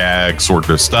 visual gag sort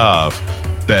of stuff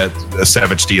that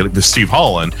Savage Steve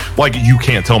Holland, like, you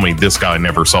can't tell me this guy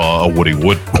never saw a Woody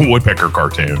Woodpecker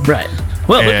cartoon. Right.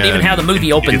 Well, look at even how the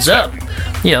movie opens up.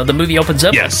 The movie opens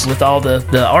up with all the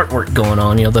artwork going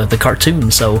on, the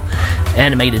cartoon, so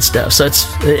animated stuff. So it's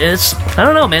I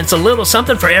don't know, man, it's a little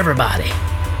something for everybody.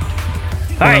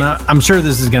 All right. I'm sure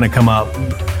this is going to come up.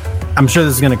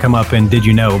 In Did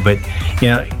You Know? But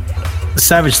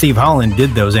Savage Steve Holland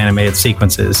did those animated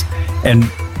sequences, and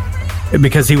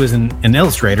because he was an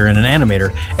illustrator and an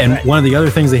animator, and one of the other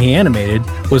things that he animated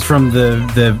was from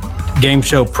the game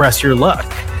show Press Your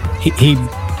Luck. He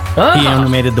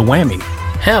animated the Whammy.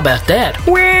 How about that?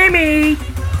 Whammy.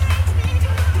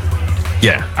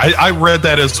 Yeah, I read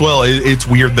that as well. It's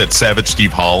weird that Savage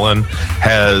Steve Holland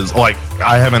has, like,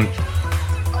 I haven't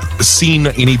seen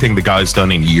anything the guy's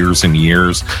done in years and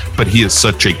years, but he is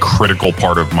such a critical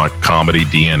part of my comedy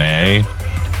DNA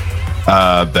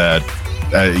that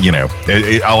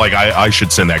I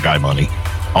should send that guy money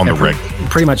on the rig.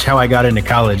 Pretty much how I got into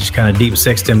college, kind of deep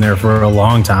sixed him there for a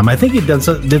long time. I think he did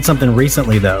something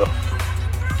recently though.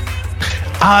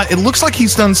 It looks like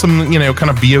he's done some kind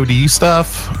of VOD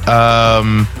stuff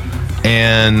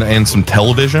and some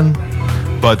television.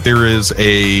 But there is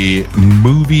a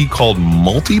movie called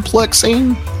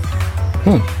Multiplexing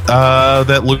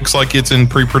that looks like it's in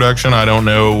pre-production. I don't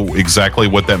know exactly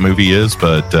what that movie is,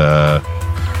 but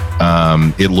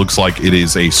it looks like it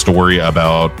is a story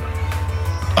about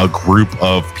a group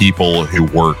of people who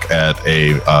work at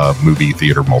a movie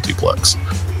theater multiplex,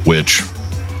 which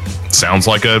sounds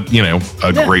like a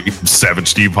great Savage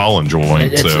Steve Holland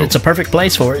joint. It's a perfect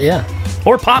place for it, yeah.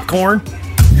 Or popcorn.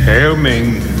 Hail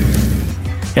Ming.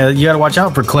 Yeah, you gotta watch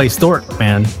out for Clay Stork,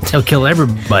 man. He'll kill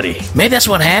everybody. Maybe that's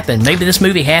what happened. Maybe this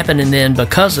movie happened, and then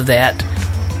because of that,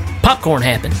 popcorn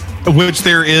happened. which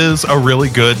there is a really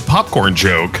good popcorn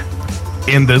joke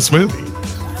in this movie.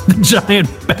 The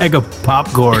giant bag of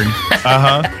popcorn.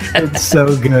 It's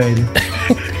so good.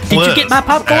 Did you get my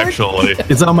popcorn? Actually,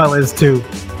 It's on my list too.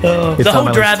 The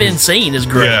whole drive-in scene is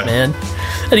great, Yeah. man.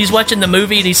 And he's watching the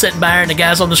movie, and he's sitting by her, and the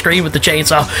guy's on the screen with the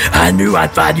chainsaw. I knew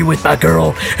I'd find you with my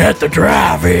girl at the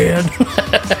drive-in.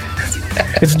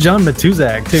 It's John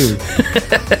Matuzak too,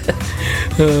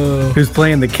 who's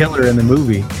playing the killer in the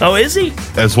movie. Oh, is he?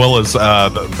 as well as the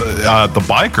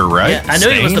biker, right? Yeah, I knew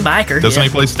he was Stain? the biker, Doesn't yeah.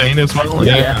 he play Stain as well?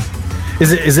 Yeah.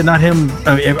 Is it not him?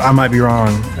 I mean, I might be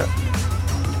wrong.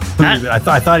 I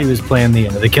thought he was playing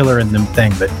the killer in the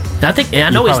thing, but I think I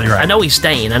know You're he's probably right. I know he's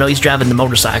staying. I know he's driving the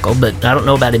motorcycle, but I don't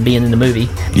know about him being in the movie.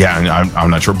 Yeah, I'm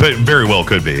not sure, but very well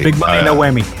could be. big money, no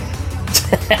whammy.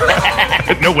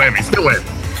 No whammies, no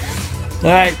whammy. All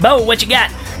right, Bo, what you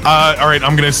got? All right,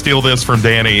 I'm gonna steal this from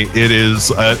Danny. It is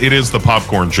the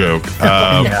popcorn joke.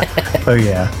 Oh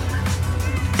yeah.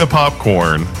 The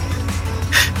popcorn.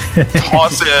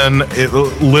 Toss in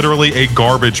literally a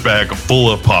garbage bag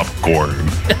full of popcorn.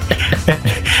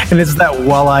 And it's that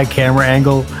walleye camera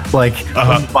angle, like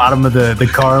on the bottom of the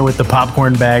car with the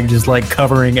popcorn bag, just like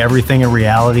covering everything in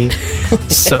reality.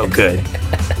 So good.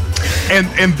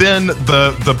 And then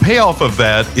the payoff of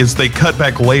that is they cut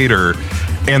back later,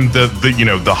 and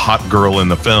the hot girl in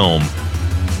the film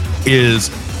is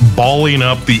balling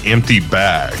up the empty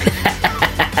bag,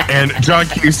 and John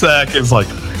Cusack is like,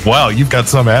 "Wow, you've got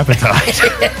some appetite."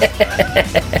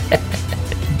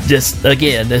 Just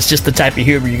again, that's just the type of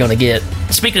humor you're gonna get.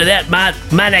 Speaking of that,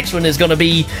 my next one is gonna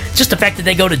be just the fact that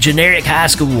they go to generic high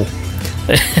school.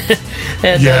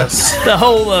 And Yes. the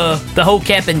whole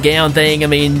cap and gown thing. I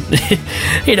mean,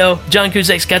 John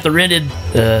Cusack's got the rented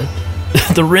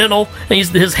the rental. And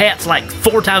his hat's like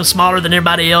 4 times smaller than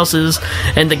everybody else's,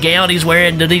 and the gown he's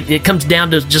wearing, it comes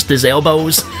down to just his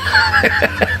elbows.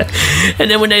 And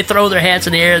then when they throw their hats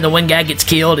in the air and the one guy gets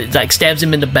killed, it like stabs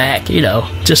him in the back.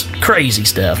 Just crazy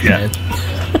stuff, man.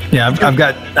 Yeah, I've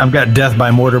got Death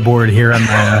by Mortarboard here on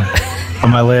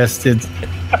my list. It's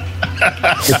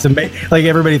amazing. Like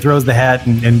everybody throws the hat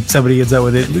and somebody gets up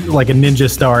with it like a ninja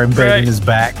star embedded in his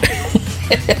back.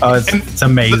 Oh, it's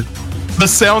amazing. The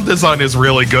sound design is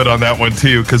really good on that one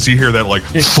too, because you hear that like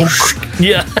thunk.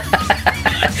 Yeah.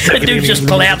 The dude just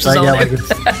collapses on like it.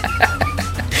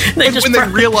 When they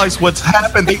realize what's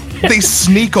happened, they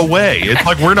sneak away. It's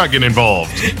like, we're not getting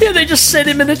involved. Yeah, they just sit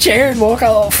him in a chair and walk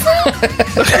off.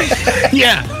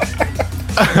 Yeah.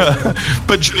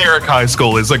 But generic high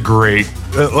school is a great,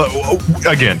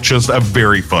 again, just a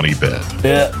very funny bit.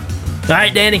 Yeah. All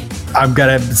right, Danny. I've got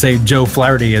to say Joe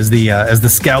Flaherty as the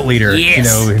scout leader.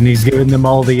 Yes. And he's giving them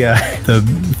all the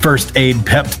first aid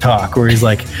pep talk where he's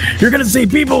like, "You're gonna see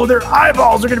people with their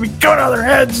eyeballs are gonna be going out of their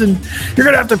heads, and you're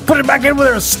gonna have to put it back in with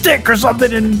a stick or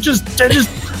something, and just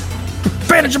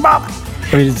bandage them up."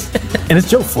 I mean, it's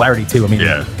Joe Flaherty too. I mean,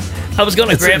 Yeah. I was going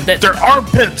to grab that. Their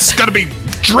armpits gonna be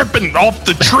dripping off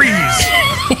the trees.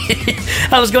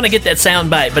 I was going to get that sound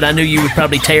bite, but I knew you would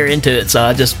probably tear into it, so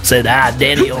I just said,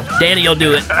 Danny will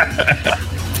do it.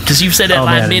 Because you've said that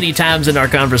line many times in our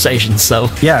conversations, so.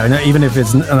 Yeah, and even if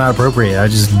it's not appropriate, I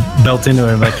just belt into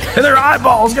it. I'm like, "And their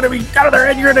eyeballs gonna be out of their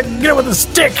head. You're gonna get it with a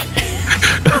stick."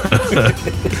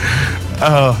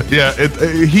 Yeah,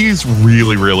 he's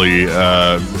really, really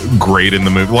great in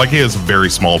the movie. Like, he has a very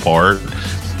small part,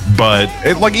 but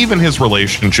even his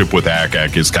relationship with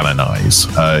Ak is kind of nice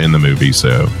in the movie.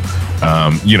 So, I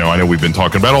know we've been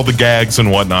talking about all the gags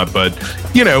and whatnot, but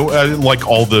like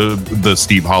all the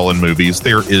Steve Holland movies,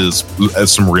 there is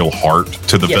some real heart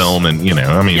to the film, and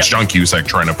it's John Cusack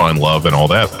trying to find love and all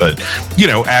that, but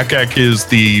Ak is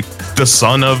the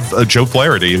son of Joe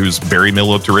Flaherty, who's very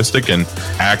militaristic, and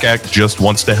Ak just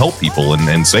wants to help people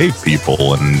and save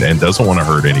people and doesn't want to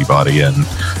hurt anybody, and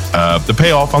the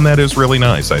payoff on that is really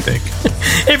nice, I think.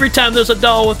 Every time there's a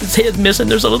doll with its head missing,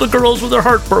 there's a little girls with their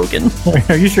heart broken.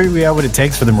 Are you sure we have what it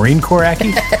takes for the Marine Corps,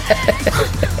 Aki?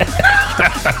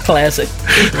 Classic.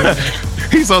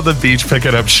 He's on the beach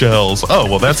picking up shells. Oh,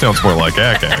 well, that sounds more like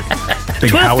Ak.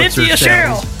 Big howitzer $12.50 a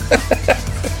shell.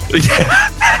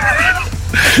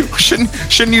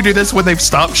 Shouldn't you do this when they've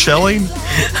stopped shelling?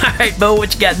 All right, Bo,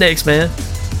 what you got next, man?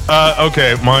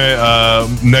 Okay, my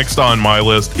next on my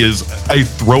list is a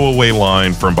throwaway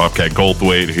line from Bobcat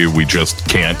Goldthwait, who we just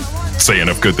can't say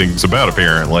enough good things about,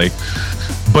 apparently.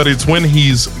 But it's when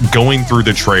he's going through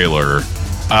the trailer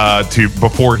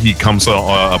before he comes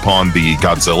upon the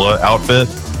Godzilla outfit,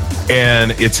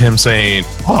 and it's him saying,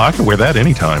 "Oh, I can wear that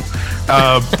anytime."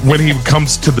 When he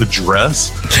comes to the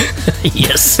dress,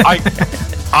 Yes.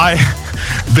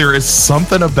 there is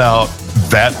something about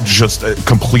that just a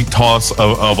complete toss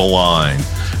of a line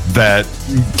that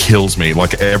kills me.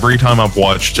 Like every time I've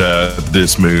watched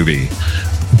this movie,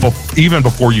 even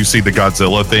before you see the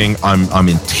Godzilla thing, I'm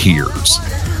in tears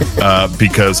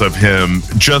because of him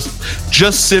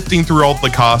just sifting through all the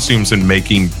costumes and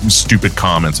making stupid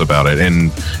comments about it.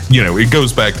 And it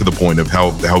goes back to the point of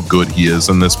how good he is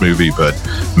in this movie. But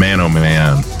man, oh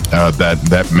man,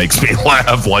 that makes me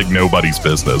laugh like nobody's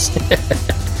business.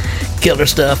 Killer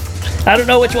stuff. I don't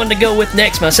know which one to go with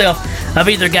next myself. I've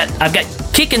got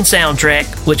Kickin'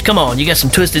 soundtrack, which, come on, you got some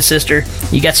Twisted Sister,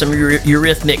 you got some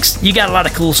Eurythmics, you got a lot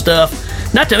of cool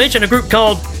stuff. Not to mention a group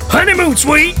called Honeymoon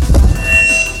Suite.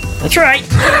 That's right.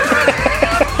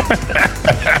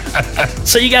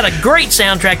 So you got a great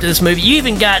soundtrack to this movie. You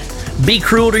even got Be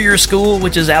Cruel to Your School,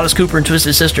 which is Alice Cooper and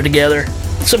Twisted Sister together.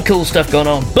 Some cool stuff going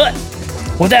on. But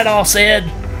with that all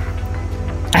said,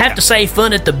 I have to say,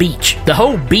 fun at the beach. The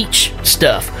whole beach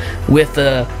stuff with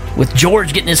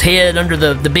George getting his head under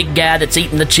the big guy that's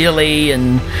eating the chili,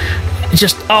 and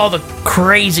just all the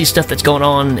crazy stuff that's going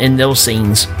on in those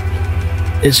scenes.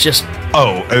 It's just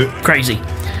crazy.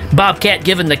 Bobcat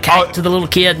giving the kite to the little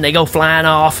kid and they go flying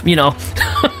off,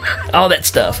 all that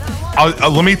stuff.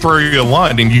 Let me throw you a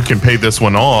line and you can pay this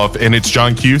one off. And it's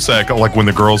John Cusack, like when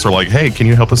the girls are like, hey, can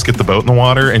you help us get the boat in the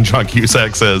water? And John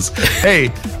Cusack says, hey,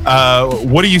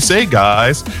 what do you say,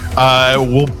 guys?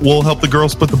 We'll help the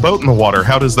girls put the boat in the water.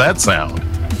 How does that sound?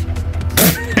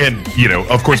 And,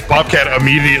 of course, Bobcat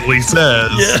immediately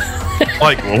says,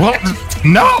 like, what?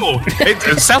 No,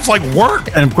 it sounds like work.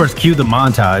 And of course, cue the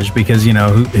montage, because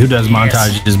who does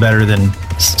montage is better than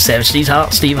Savage Steve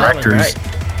Holland, right?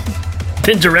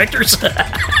 Then directors.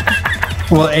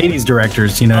 Well, 80s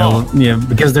directors,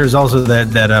 because there's also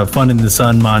that Fun in the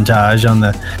Sun montage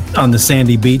on the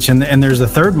sandy beach, and there's a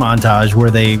third montage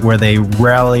where they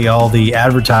rally all the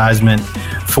advertisement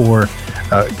for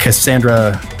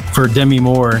Cassandra, for Demi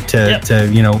Moore to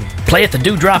play at the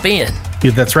Dewdrop Inn. Yeah,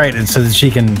 that's right, and so that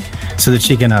she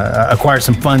can acquire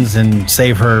some funds and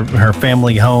save her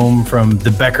family home from the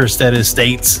Beckerstedt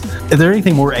estates. Is there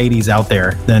anything more 80s out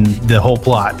there than the whole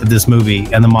plot of this movie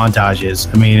and the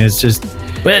montages? I mean, it's just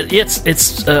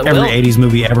it's every 80s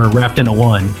movie ever wrapped into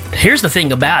one. Here's the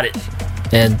thing about it,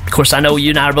 and of course I know you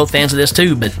and I are both fans of this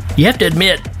too, but you have to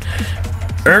admit,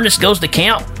 Ernest Goes to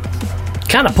Camp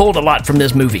kind of pulled a lot from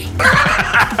this movie.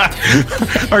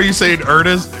 Are you saying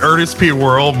Ernest P.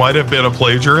 Worrell might have been a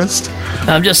plagiarist?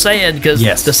 I'm just saying, because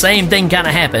the same thing kind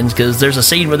of happens, because there's a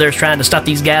scene where they're trying to stop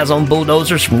these guys on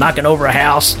bulldozers from knocking over a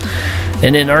house,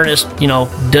 and then Ernest,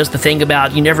 does the thing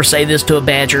about you never say this to a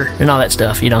badger and all that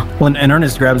stuff, Well, and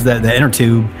Ernest grabs that inner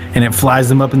tube and it flies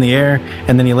him up in the air,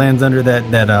 and then he lands under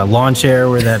that lawn chair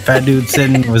where that fat dude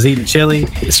sitting was eating chili.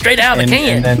 Straight out of the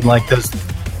can. And then like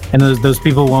those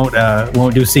people won't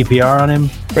do CPR on him.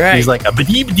 Right. He's like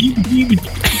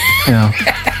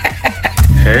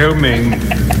Hail Ming.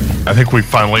 I think we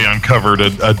finally uncovered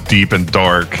a deep and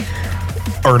dark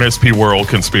Ernest P. Worrell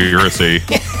conspiracy.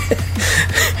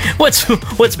 What's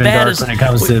bad is when it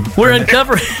comes to we're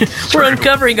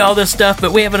uncovering all this stuff,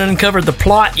 but we haven't uncovered the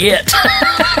plot yet.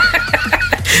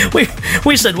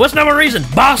 we said, what's number one reason?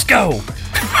 Bosco.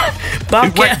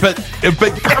 Bobcat. Right,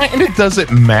 but kind of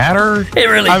doesn't matter. It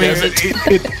really doesn't.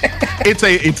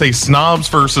 It's a snobs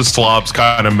versus slobs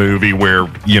kind of movie where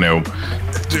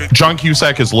John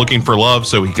Cusack is looking for love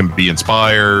so he can be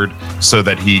inspired, so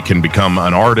that he can become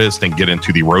an artist and get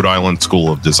into the Rhode Island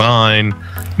School of Design.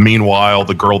 Meanwhile,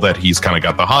 the girl that he's kind of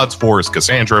got the hots for is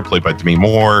Cassandra, played by Demi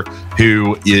Moore,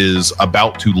 who is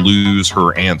about to lose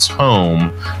her aunt's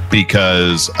home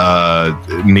because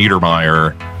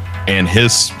Niedermeyer and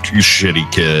his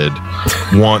shitty kid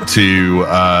want to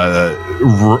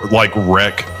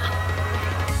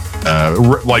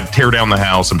tear down the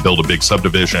house and build a big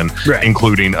subdivision, right,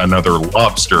 including another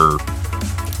lobster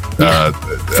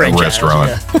restaurant.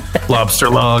 Yeah. Lobster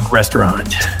Log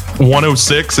Restaurant.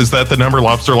 106, is that the number?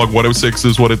 Lobster Log 106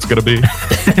 is what it's going to be.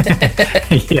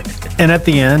 Yeah. And at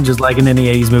the end, just like in any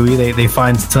 80s movie, they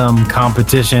find some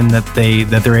competition that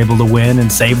they're able to win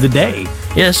and save the day.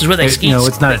 Yeah, this is where they ski.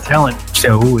 It's not a talent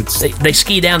show. It's they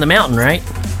ski down the mountain, right?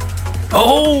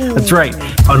 Oh, that's right.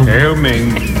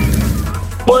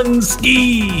 One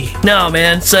ski. No,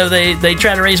 man. So they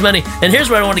try to raise money, and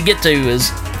here's what I want to get to is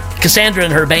Cassandra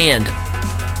and her band.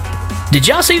 Did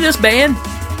y'all see this band?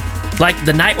 Like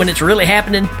the night when it's really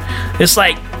happening, it's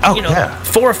like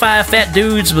 4 or 5 fat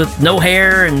dudes with no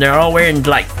hair, and they're all wearing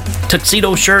like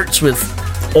tuxedo shirts with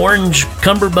orange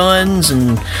cummerbunds,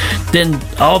 and then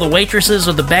all the waitresses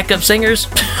are the backup singers.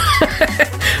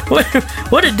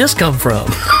 Where did this come from?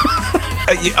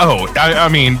 I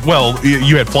mean, well,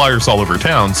 you had flyers all over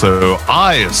town, so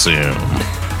I assume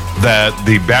that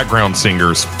the background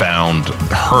singers found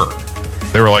her.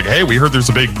 They were like, hey, we heard there's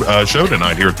a big show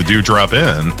tonight here at the Dewdrop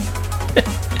Inn.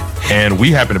 And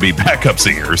we happen to be backup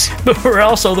singers. But we're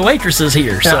also the waitresses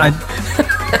here, so...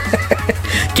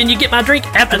 Can you get my drink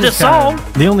after this song?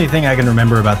 The only thing I can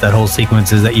remember about that whole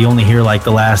sequence is that you only hear like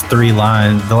the last 3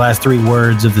 lines, the last 3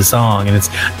 words of the song, and it's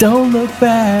 "Don't look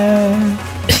back."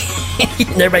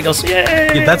 And everybody goes, "Yay!"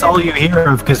 Yeah, that's all you hear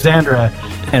of Cassandra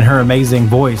and her amazing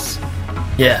voice.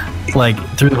 Yeah, like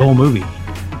through the whole movie.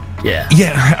 Yeah,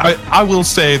 yeah. I will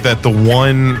say that the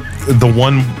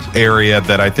one area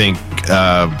that I think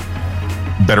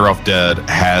Better Off Dead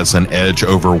has an edge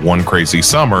over One Crazy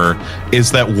Summer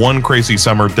is that One Crazy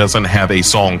Summer doesn't have a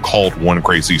song called One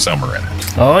Crazy Summer in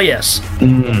it. Oh, yes.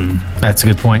 That's a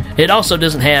good point. It also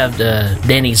doesn't have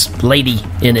Danny's lady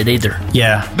in it either.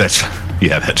 Yeah. That's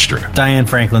true. Diane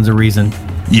Franklin's a reason.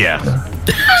 Yeah.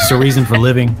 It's a reason for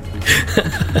living.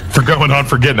 For going on,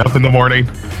 for getting up in the morning.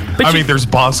 I mean, there's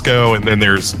Bosco and then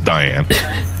there's Diane.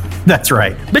 That's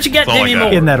right. But you got Demi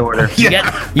Moore. In that order. You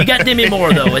got Demi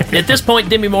Moore, though. At this point,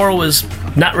 Demi Moore was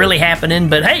not really happening,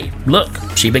 but hey, look,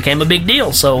 she became a big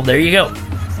deal, so there you go.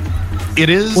 It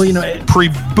is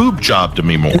pre-boob job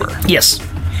Demi Moore. Yes.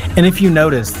 And if you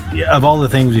notice, of all the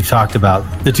things we've talked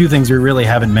about, the 2 things we really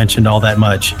haven't mentioned all that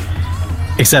much,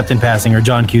 except in passing, are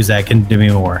John Cusack and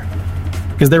Demi Moore.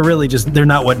 Because they're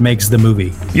not what makes the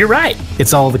movie. You're right.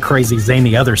 It's all the crazy,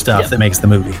 zany other stuff that makes the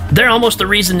movie. They're almost the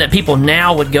reason that people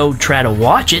now would go try to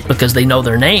watch it because they know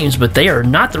their names, but they are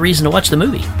not the reason to watch the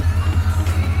movie.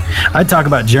 I'd talk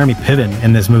about Jeremy Piven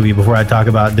in this movie before I talk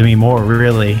about Demi Moore,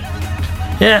 really.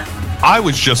 Yeah. I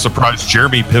was just surprised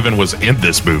Jeremy Piven was in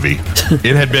this movie.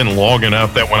 It had been long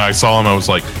enough that when I saw him, I was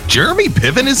like, Jeremy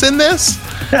Piven is in this?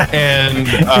 And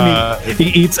he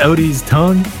eats Odie's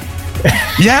tongue.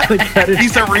 Yeah,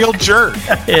 he's a real jerk.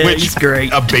 Yeah, which, he's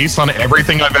great. Based on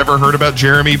everything I've ever heard about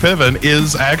Jeremy Piven,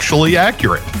 is actually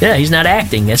accurate. Yeah, he's not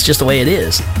acting. That's just the way it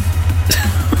is.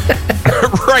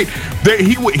 Right.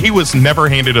 He was never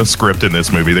handed a script in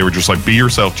this movie. They were just like, be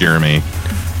yourself, Jeremy.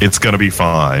 It's going to be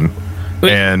fine.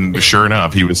 And sure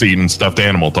enough, he was eating stuffed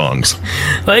animal tongues.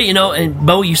 Well, and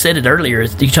Bo, you said it earlier.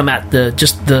 You're talking about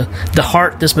the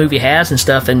heart this movie has and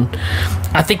stuff. And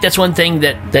I think that's one thing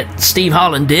that Steve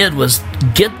Holland did was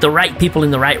get the right people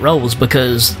in the right roles,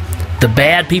 because the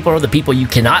bad people are the people you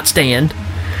cannot stand.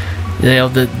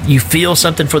 You feel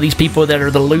something for these people that are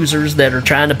the losers that are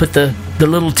trying to put the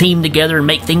little team together and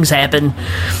make things happen.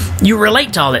 You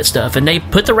relate to all that stuff, and they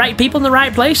put the right people in the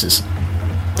right places.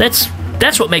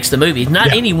 That's what makes the movie.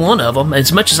 Not any one of them.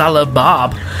 As much as I love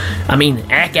Bob, I mean,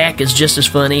 Ack is just as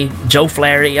funny. Joe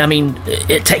Flaherty. I mean,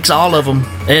 it takes all of them,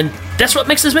 and that's what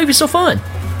makes this movie so fun.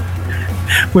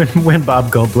 When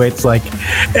Bob Goldthwait's like,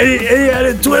 he had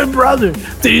a twin brother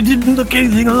that he didn't look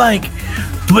anything alike,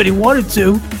 but he wanted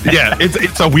to. Yeah,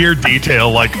 it's a weird detail.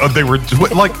 Like they were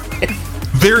like,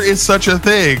 there is such a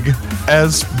thing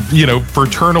as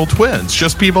fraternal twins,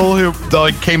 just people who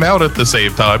like came out at the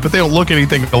same time, but they don't look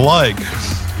anything alike.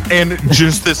 And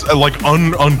just this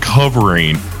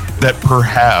uncovering that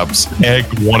perhaps Egg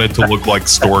wanted to look like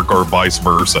Stork or vice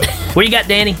versa. What you got,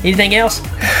 Danny? Anything else?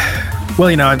 Well,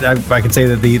 I could say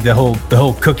that the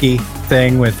whole cookie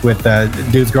thing with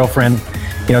dude's girlfriend,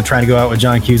 trying to go out with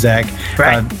John Cusack,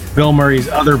 right. Bill Murray's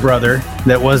other brother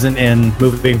that wasn't in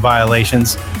Moving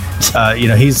Violations.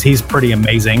 He's pretty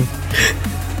amazing.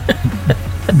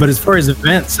 But as far as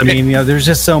events, I mean, there's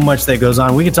just so much that goes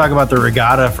on. We could talk about the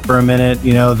regatta for a minute.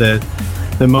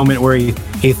 The moment where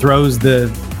he throws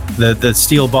the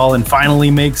steel ball and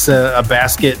finally makes a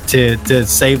basket to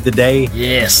save the day.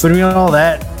 Yes. But all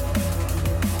that,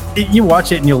 you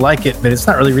watch it and you'll like it, but it's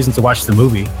not really a reason to watch the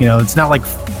movie. It's not like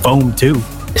Foam 2.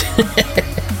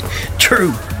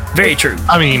 True. Very true.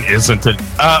 I mean, isn't it?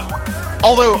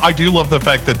 Although I do love the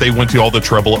fact that they went to all the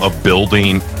trouble of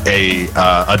building a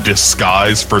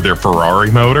disguise for their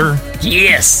Ferrari motor.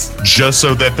 Yes. Just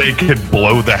so that they could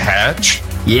blow the hatch.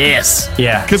 Yes.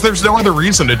 Yeah. Because there's no other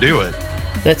reason to do it.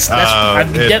 That's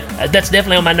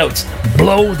definitely on my notes.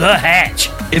 Blow the hatch.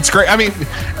 It's great. I mean,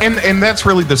 and that's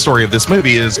really the story of this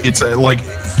movie. Is it's like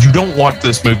you don't watch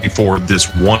this movie for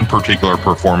this one particular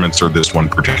performance or this one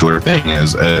particular thing,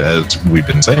 as we've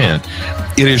been saying.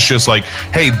 It is just like,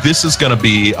 hey, this is going to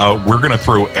be. We're going to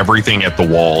throw everything at the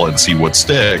wall and see what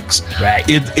sticks. Right.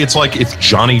 It's like if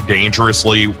Johnny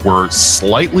Dangerously were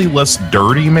slightly less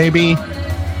dirty, maybe,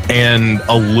 and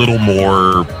a little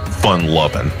more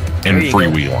fun-loving and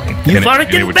freewheeling. You and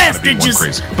fucking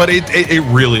bastages. But it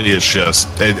really is just,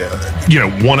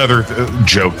 one other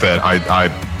joke that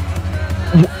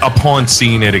upon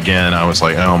seeing it again, I was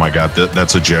like, oh my God,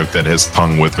 that's a joke that has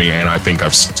hung with me, and I think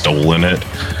I've stolen it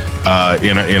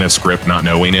in a script, not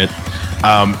knowing it.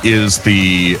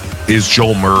 Is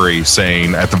Joel Murray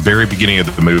saying at the very beginning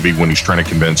of the movie when he's trying to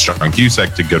convince John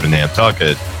Cusack to go to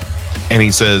Nantucket, and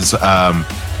he says,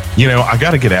 I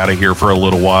got to get out of here for a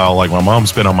little while. Like, my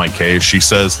mom's been on my case. She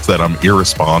says that I'm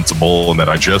irresponsible and that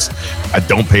I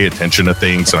don't pay attention to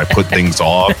things and I put things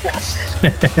off.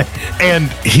 And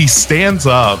he stands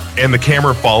up and the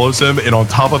camera follows him, and on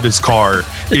top of his car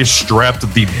is strapped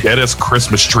the deadest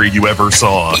Christmas tree you ever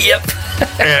saw. Yep.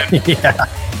 And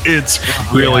it's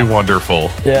really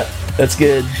wonderful. Yeah, that's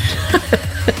good.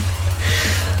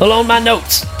 Well, on my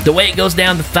notes, the way it goes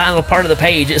down the final part of the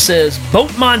page, it says boat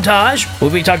montage.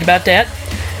 We talked about that.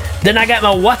 Then I got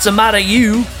my What's the Matter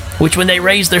You, which when they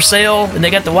raise their sail and they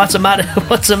got the What's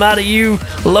the Matter You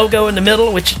logo in the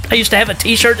middle, which I used to have a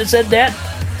T-shirt that said that.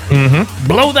 Mm-hmm.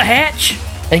 Blow the hatch,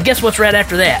 and guess what's right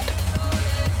after that?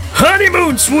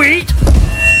 Honeymoon suite.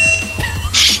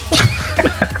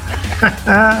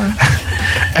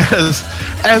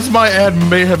 As my ad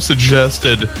may have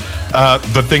suggested,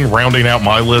 the thing rounding out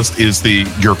my list is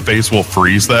your face will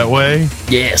freeze that way.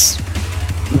 Yes.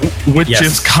 Which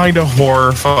is kind of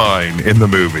horrifying in the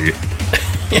movie.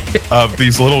 Of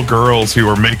these little girls who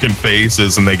are making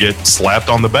faces and they get slapped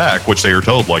on the back, which they are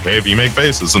told, like, hey, if you make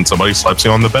faces and somebody slaps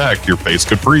you on the back, your face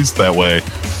could freeze that way.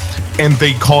 And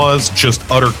they cause just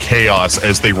utter chaos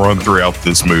as they run throughout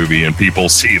this movie and people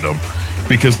see them.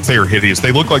 Because they are hideous.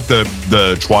 They look like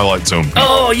the Twilight Zone people.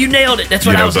 Oh, you nailed it. That's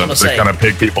what I was going to say. The kind of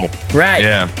pig people. Right.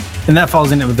 Yeah. And that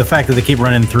falls into the fact that they keep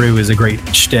running through is a great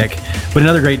shtick. But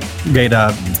another great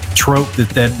trope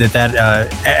that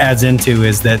adds into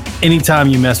is that anytime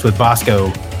you mess with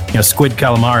Bosco, Squid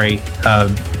Calamari,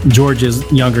 George's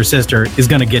younger sister, is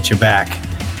going to get you back.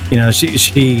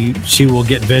 She will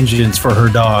get vengeance for her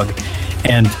dog.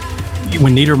 And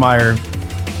when Niedermeyer,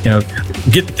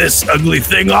 get this ugly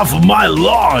thing off of my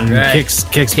lawn, right. kicks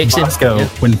Bosco.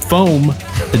 When Foam,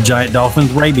 the giant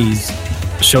dolphin's rabies,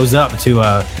 shows up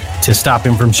to stop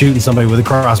him from shooting somebody with a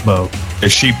crossbow.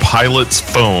 As she pilots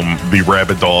Foam, the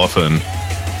rabid dolphin.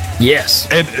 Yes.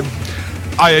 And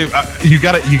you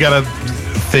gotta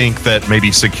think that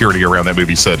maybe security around that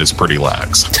movie set is pretty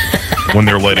lax when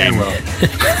they're letting an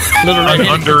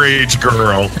underage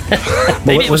girl.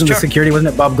 Wasn't the security?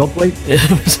 Wasn't it Bob Goldthwait?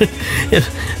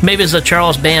 Maybe it's a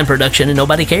Charles Band production and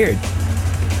nobody cared.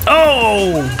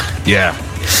 Oh, yeah.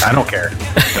 I don't care.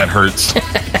 That hurts.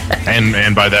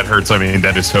 and by that hurts, I mean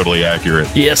that is totally accurate.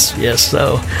 Yes.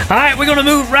 So, all right, we're gonna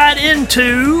move right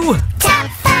into Top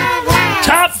 5 lines.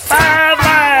 Top 5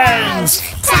 lines.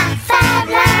 Top 5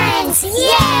 lines.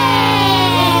 Yay!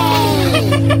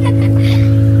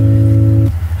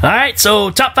 All right,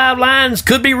 so top 5 lines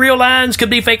could be real lines, could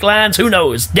be fake lines. Who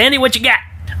knows? Danny, what you got?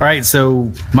 All right,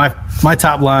 so my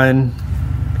top line,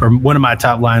 or one of my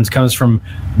top lines, comes from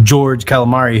George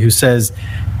Calamari, who says,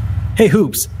 "Hey,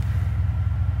 Hoops,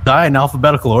 die in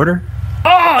alphabetical order?"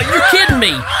 Oh, you're kidding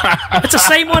me! That's the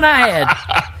same one I had.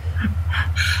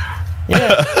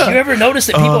 Yeah, you ever notice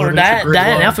that people are dying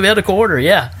in alphabetical order?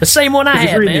 Yeah, the same one I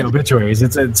had, read man. The obituaries.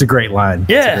 It's a great line.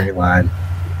 Yeah, it's a great line.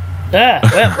 Yeah,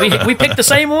 well, we picked the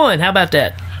same one. How about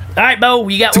that? All right, Bo,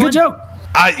 you got it's one? It's a good joke.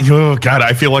 Oh God,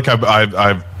 I feel like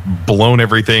I've blown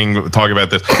everything talking about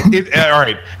this. All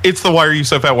right, it's the why are you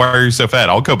so fat? Why are you so fat?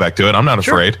 I'll go back to it. I'm not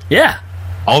afraid. Yeah,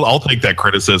 I'll take that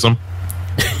criticism.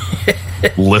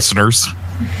 Listeners,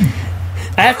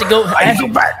 I have to go. I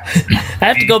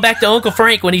have to go back to Uncle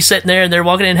Frank when he's sitting there and they're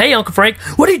walking in. Hey, Uncle Frank,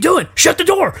 what are you doing? Shut the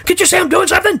door! Can't you say I'm doing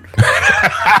something?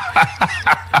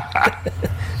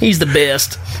 He's the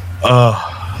best.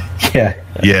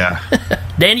 Yeah.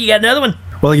 Danny, you got another one?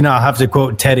 Well, I'll have to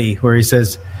quote Teddy where he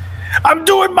says, "I'm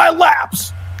doing my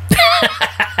laps."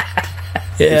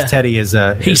 Yeah, Teddy is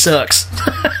he sucks.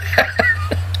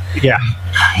 Yeah,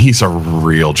 he's a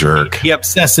real jerk. He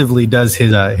obsessively does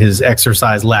his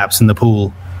exercise laps in the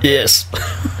pool. Yes.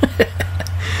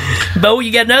 Bo,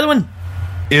 you got another one?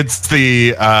 It's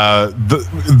the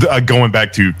going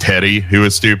back to Teddy, who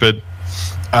is stupid,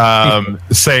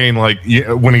 saying like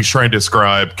when he's trying to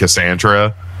describe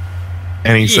Cassandra,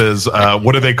 and he says,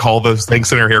 "What do they call those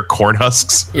things in her hair? Corn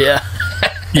husks." Yeah,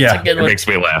 yeah, it makes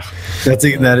me laugh. That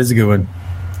is a good one.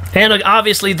 And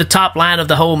obviously the top line of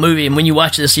the whole movie, and when you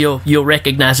watch this, you'll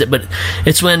recognize it. But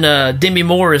it's when Demi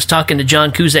Moore is talking to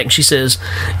John Cusack, and she says,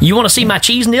 "You want to see my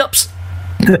cheese nips?"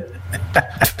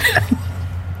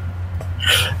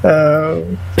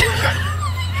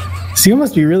 So you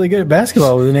must be really good at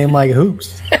basketball with a name like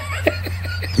Hoops.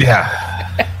 Yeah.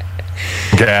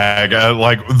 gag.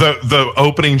 Like the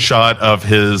opening shot of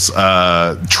his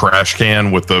trash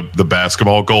can with the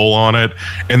basketball goal on it,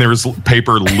 and there's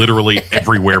paper literally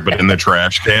everywhere but in the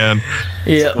trash can.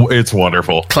 Yeah. It's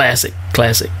wonderful. Classic.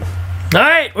 All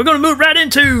right, we're going to move right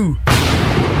into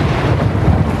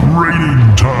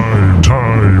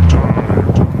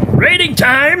rating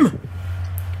time.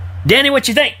 Danny, what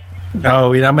you think?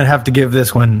 Oh, I'm going to have to give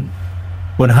this one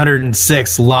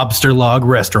 106 lobster log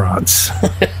restaurants.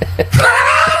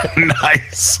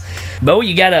 Nice. Bo,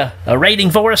 you got a rating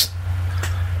for us?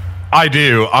 I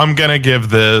do. I'm going to give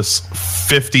this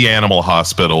 50 animal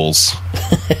hospitals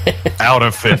out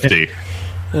of 50.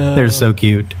 They're so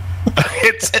cute.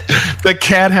 The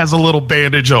cat has a little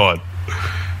bandage on.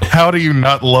 How do you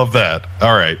not love that?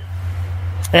 All right.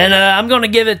 And I'm going to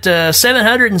give it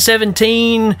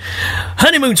 717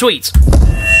 honeymoon suites.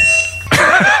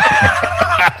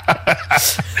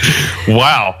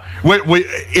 Wow. Wait,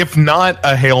 if not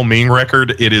a Hail Ming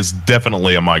record, it is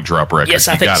definitely a mic drop record. Yes,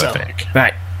 I think so.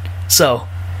 Right. So,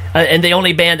 and the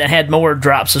only band that had more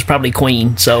drops was probably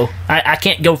Queen. So I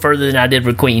can't go further than I did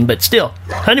with Queen, but still,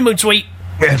 honeymoon suite.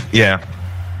 Yeah.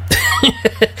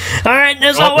 All right, and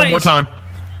as always. One more time.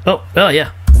 Oh,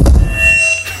 yeah.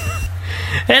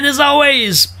 And as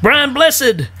always, Brian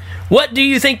Blessed, what do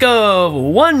you think of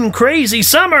One Crazy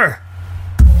Summer?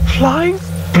 Flying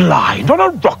blind on a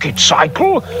rocket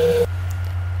cycle?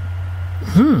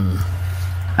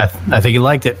 I think he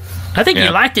liked it. I think he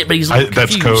liked it, but he's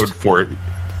that's confused. code for it.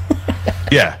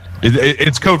 Yeah,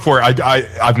 it's code for it.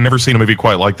 I've never seen a movie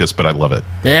quite like this, but I love it.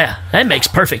 Yeah, that makes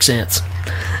perfect sense.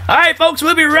 All right, folks,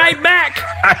 we'll be right back.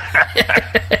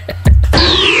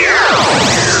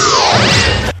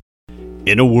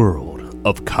 In a world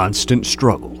of constant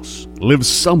struggles lives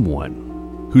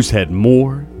someone who's had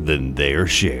more than their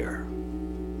share.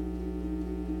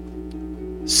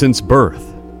 Since birth,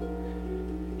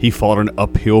 he fought an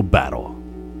uphill battle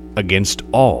against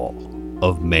all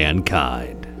of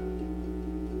mankind.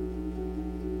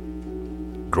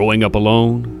 Growing up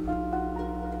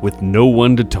alone, with no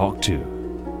one to talk to,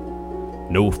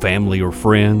 no family or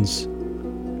friends,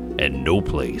 and no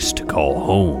place to call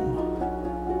home.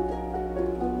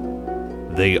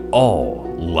 They all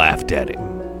laughed at him.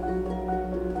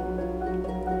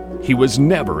 He was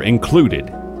never included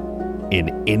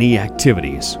in any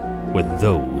activities with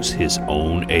those his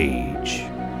own age.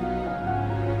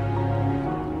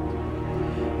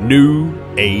 New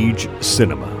Age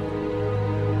Cinema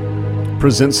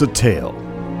presents a tale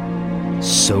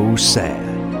so sad,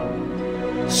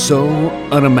 so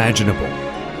unimaginable,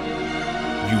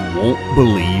 you won't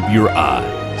believe your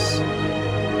eyes.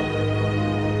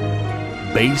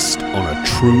 Based on a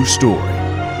true story.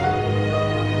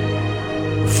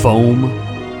 Foam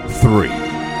 3.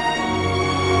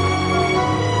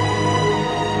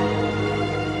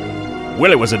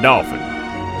 Willie was a dolphin.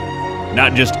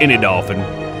 Not just any dolphin,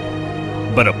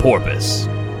 but a porpoise.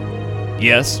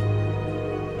 Yes,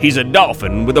 he's a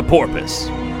dolphin with a porpoise.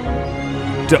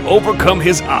 To overcome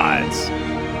his odds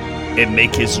and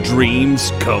make his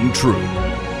dreams come true.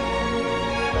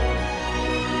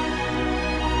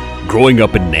 Growing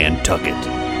up in Nantucket,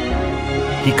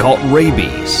 he caught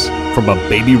rabies from a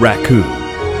baby raccoon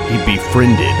he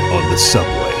befriended on the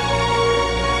subway.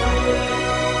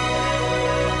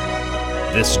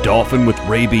 This dolphin with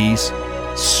rabies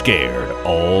scared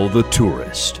all the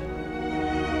tourists.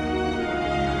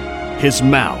 His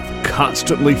mouth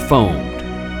constantly foamed,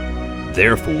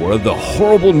 therefore the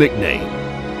horrible nickname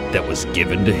that was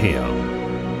given to him.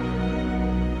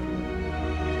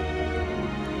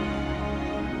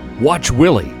 Watch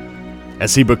Willie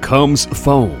as he becomes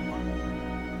foam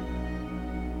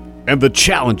and the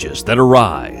challenges that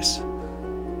arise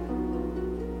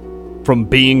from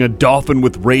being a dolphin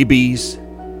with rabies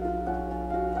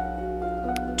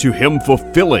to him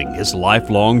fulfilling his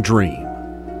lifelong dream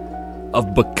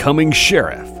of becoming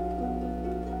sheriff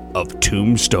of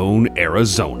Tombstone,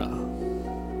 Arizona.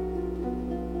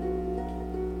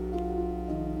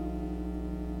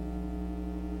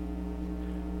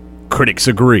 Critics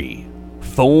agree,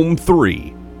 Foam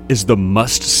 3 is the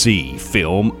must-see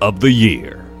film of the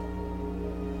year.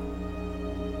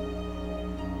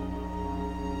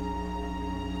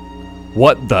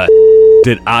 What the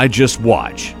did I just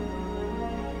watch?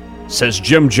 Says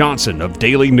Jim Johnson of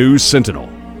Daily News Sentinel.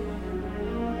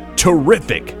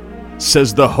 Terrific,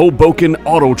 says the Hoboken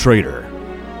Auto Trader.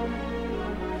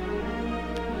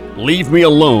 Leave me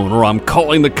alone or I'm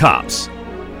calling the cops,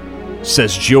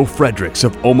 says Jill Fredericks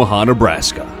of Omaha,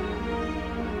 Nebraska.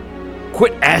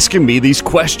 Quit asking me these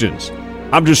questions.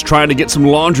 I'm just trying to get some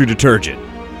laundry detergent,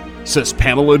 says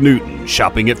Pamela Newton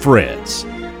shopping at Fred's.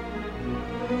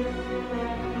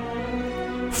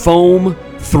 Foam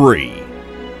 3.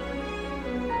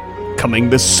 Coming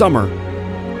this summer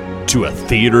to a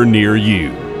theater near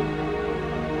you.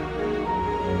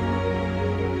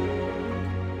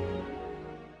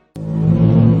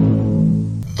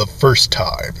 The first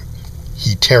time,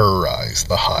 he terrorized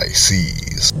the high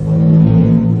seas.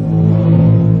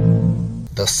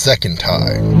 The second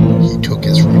time, he took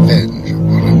his revenge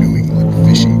on a New England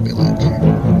fishing village.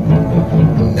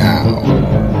 Now,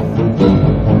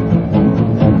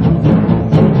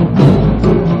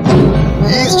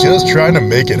 he's just trying to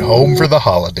make it home for the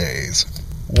holidays.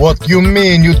 What you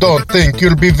mean you don't think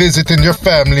you'll be visiting your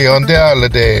family on the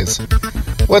holidays?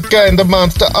 What kind of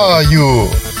monster are you?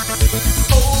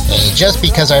 Hey, just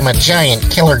because I'm a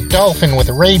giant killer dolphin with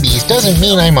rabies doesn't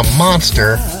mean I'm a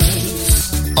monster.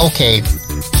 Okay,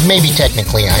 maybe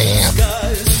technically I am.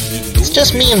 It's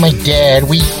just me and my dad,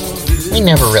 we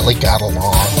never really got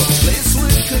along.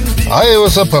 I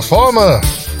was a performer.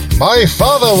 My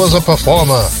father was a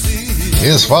performer.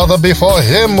 His father before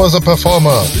him was a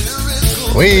performer.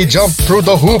 We jumped through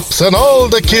the hoops and all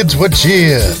the kids would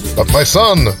cheer. But my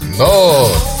son,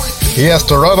 no. He has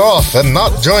to run off and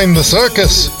not join the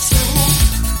circus.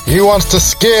 He wants to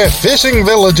scare fishing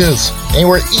villages. They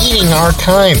were eating our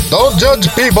time. Don't judge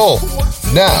people.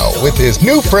 Now, with his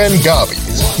new friend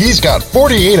Gobbies, he's got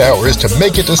 48 hours to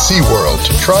make it to SeaWorld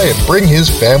to try and bring his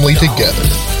family together.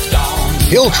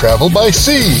 He'll travel by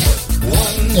sea.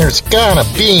 There's gotta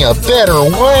be a better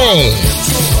way.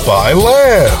 By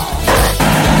land.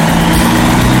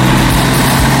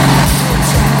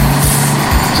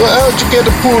 So how'd you get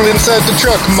a pool inside the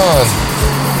truck, man?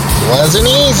 Wasn't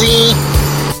easy.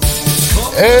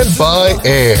 And by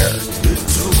air.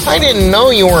 I didn't know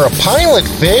you were a pilot,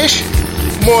 Fish.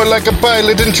 More like a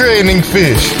pilot in training,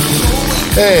 Fish.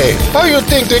 Hey, how you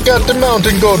think they got the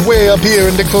mountain goat way up here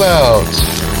in the clouds?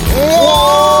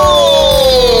 Whoa!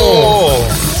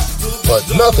 But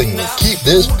nothing will keep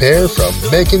this pair from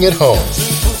making it home.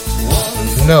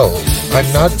 No,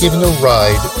 I'm not giving a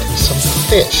ride to some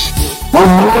fish.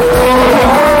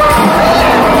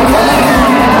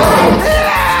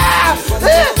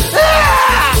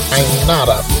 I'm not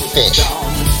a fish.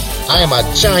 I'm a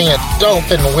giant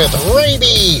dolphin with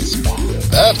rabies.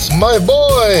 That's my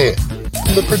boy.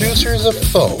 The producers of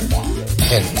Foam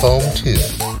and Foam 2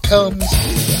 comes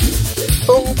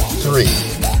Foam 3.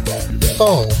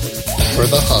 Foam for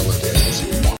the holidays.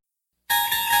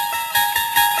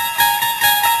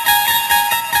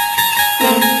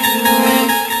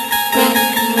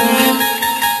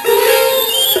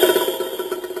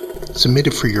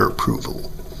 Submitted for your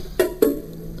approval.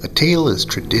 A tale as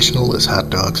traditional as hot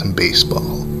dogs and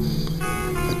baseball.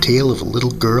 A tale of a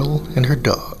little girl and her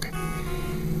dog.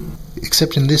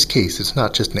 Except in this case, it's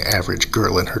not just an average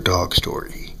girl and her dog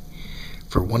story.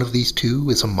 For one of these two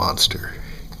is a monster.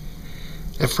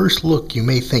 At first look, you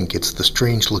may think it's the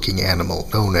strange-looking animal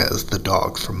known as the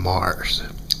dog from Mars.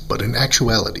 But in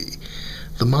actuality,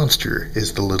 the monster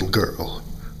is the little girl,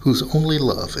 whose only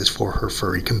love is for her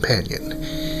furry companion,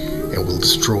 and will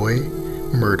destroy,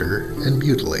 murder, and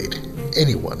mutilate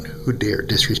anyone who dare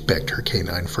disrespect her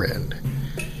canine friend.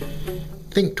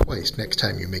 Think twice next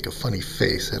time you make a funny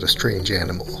face at a strange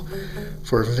animal,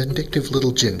 for a vindictive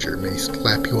little ginger may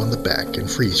slap you on the back and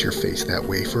freeze your face that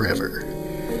way forever.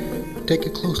 Take a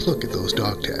close look at those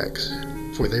dog tags,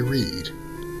 for they read,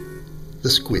 The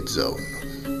Squid Zone.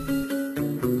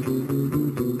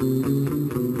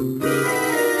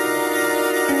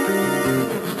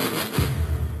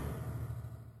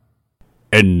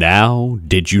 And now,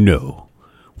 Did You Know?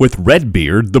 With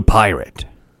Redbeard the Pirate.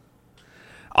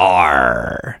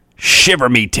 Arr! Shiver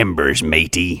me timbers,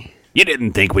 matey. You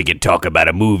didn't think we could talk about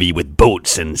a movie with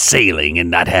boats and sailing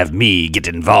and not have me get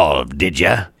involved, did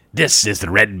ya? This is the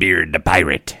Redbeard the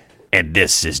Pirate, and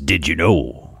this is Did You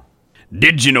Know?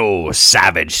 Did you know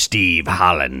Savage Steve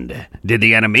Holland did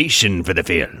the animation for the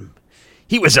film?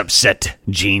 He was upset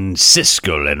Gene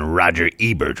Siskel and Roger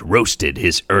Ebert roasted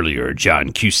his earlier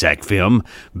John Cusack film,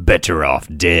 Better Off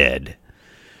Dead.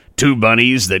 Two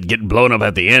bunnies that get blown up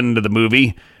at the end of the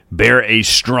movie bear a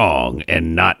strong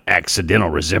and not accidental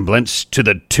resemblance to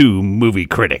the two movie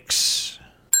critics.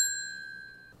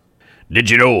 Did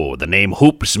you know the name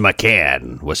Hoops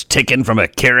McCann was taken from a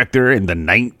character in the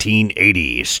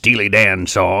 1980 Steely Dan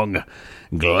song,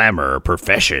 Glamour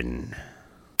Profession?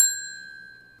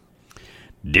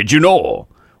 Did you know,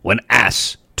 when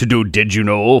asked to do Did You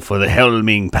Know for the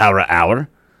Helming Power Hour,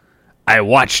 I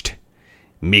watched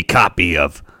me copy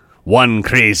of One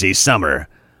Crazy Summer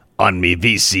on me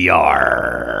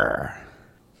VCR.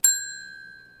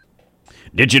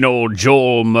 Did you know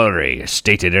Joel Murray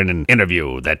stated in an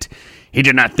interview that He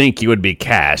did not think he would be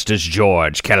cast as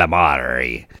George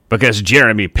Calamari, because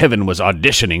Jeremy Piven was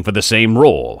auditioning for the same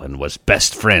role and was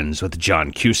best friends with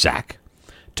John Cusack.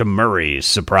 To Murray's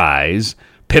surprise,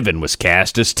 Piven was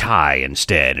cast as Ty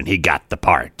instead, and he got the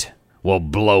part. Well,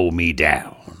 blow me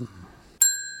down.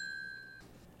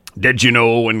 Did you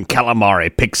know when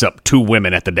Calamari picks up 2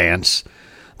 women at the dance?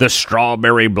 The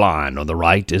strawberry blonde on the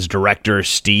right is director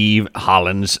Steve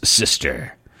Holland's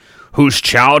sister, whose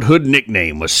childhood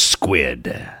nickname was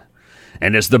Squid,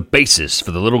 and is the basis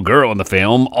for the little girl in the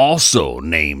film, also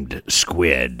named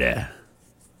Squid.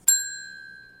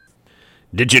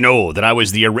 Did you know that I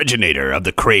was the originator of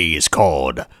the craze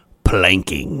called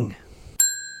planking?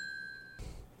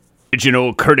 Did you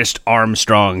know Curtis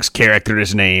Armstrong's character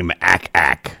is named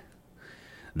Ack?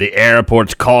 The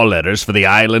airport's call letters for the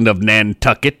island of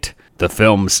Nantucket, the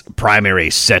film's primary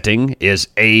setting, is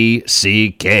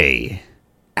A-C-K.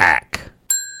 Ack.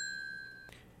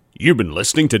 You've been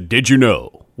listening to Did You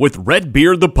Know with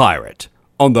Redbeard the Pirate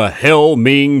on the Hell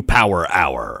Ming Power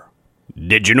Hour.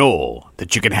 Did you know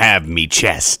that you can have me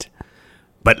chest,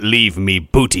 but leave me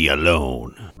booty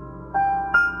alone?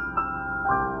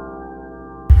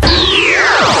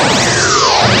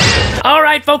 All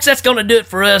right, folks, that's going to do it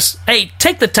for us. Hey,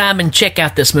 take the time and check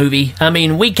out this movie. I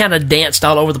mean, we kind of danced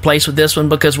all over the place with this one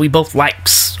because we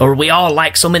all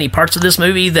like so many parts of this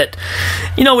movie that,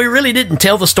 we really didn't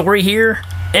tell the story here.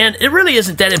 And it really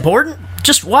isn't that important.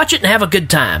 Just watch it and have a good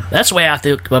time. That's the way I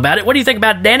think about it. What do you think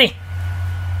about it, Danny?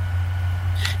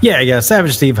 Yeah,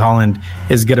 Savage Steve Holland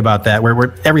is good about that.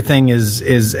 Where everything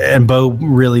is, and Bo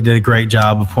really did a great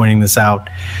job of pointing this out.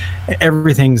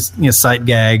 Everything's sight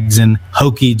gags and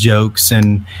hokey jokes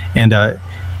and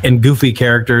goofy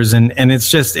characters, and it's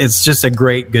just a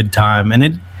great good time.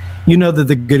 And that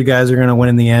the good guys are going to win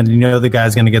in the end. And the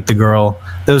guy's going to get the girl.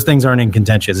 Those things aren't in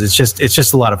contention. It's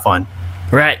just a lot of fun.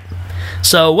 Right.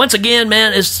 So once again,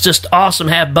 man, it's just awesome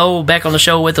to have Bo back on the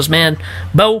show with us, man.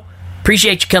 Bo,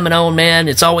 appreciate you coming on, man.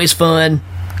 It's always fun.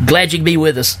 Glad you could be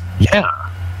with us. Yeah.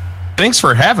 Thanks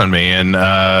for having me. And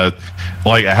how do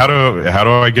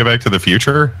I get back to the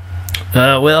future?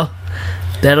 Well,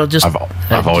 that'll just.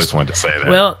 I've always wanted to say that.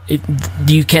 Well,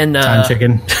 you can. Time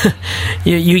chicken.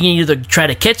 you can either try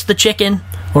to catch the chicken,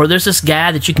 or there's this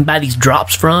guy that you can buy these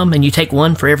drops from, and you take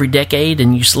one for every decade,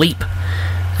 and you sleep.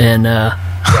 And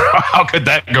how could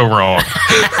that go wrong?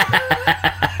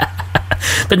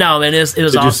 But no, man, it was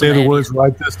Did awesome. You say the words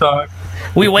right this time?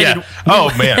 We waited. Yeah.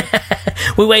 Oh man,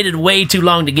 we waited way too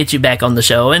long to get you back on the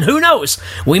show, and who knows?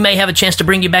 We may have a chance to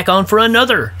bring you back on for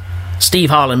another Steve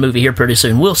Holland movie here pretty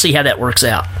soon. We'll see how that works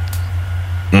out.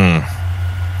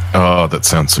 Oh, that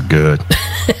sounds so good.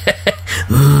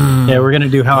 Yeah, we're gonna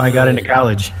do How I Got Into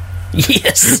College.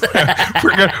 Yes.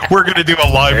 we're gonna do a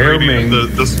live reading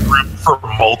of the script for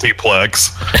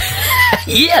Multiplex.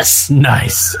 Yes.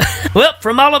 Nice. Well,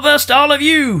 from all of us to all of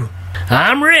you,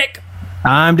 I'm Rick.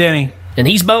 I'm Danny. And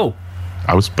he's Bo.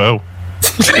 I was Bo.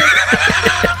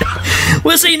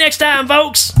 We'll see you next time,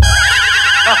 folks.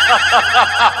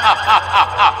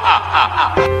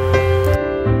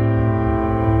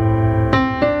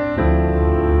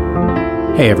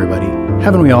 Hey everybody,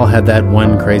 haven't we all had that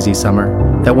one crazy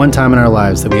summer? That one time in our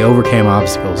lives that we overcame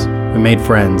obstacles, we made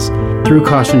friends, threw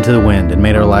caution to the wind, and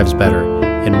made our lives better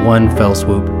in one fell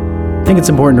swoop. I think it's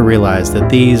important to realize that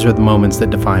these are the moments that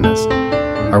define us.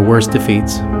 Our worst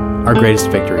defeats, our greatest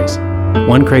victories.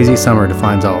 One crazy summer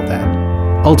defines all of that.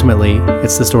 Ultimately,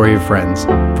 it's the story of friends.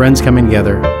 Friends coming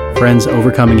together, friends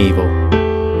overcoming evil,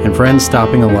 and friends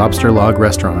stopping a lobster log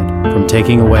restaurant from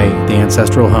taking away the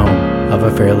ancestral home of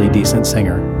a fairly decent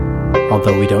singer,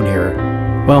 although we don't hear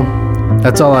her. Well,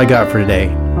 that's all I got for today.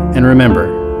 And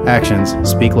remember, actions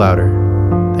speak louder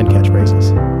than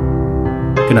catchphrases.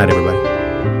 Good night, everybody.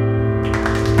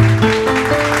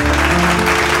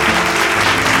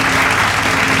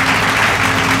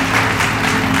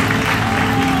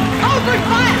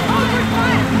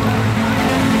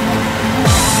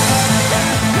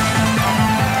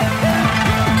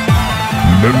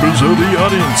 Members of the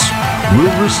audience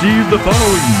will receive the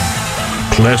following: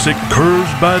 classic curves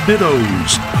by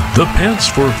Dittos, the pants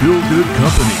for Feel Good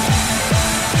Company,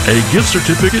 a gift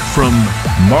certificate from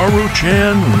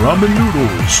Maruchan Ramen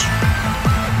Noodles,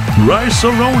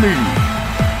 Rice-A-Roni.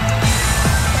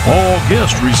 All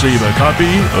guests receive a copy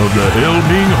of the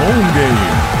Hell-Ming Home Game.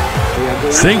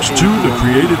 Thanks to the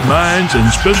creative minds and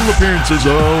special appearances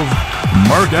of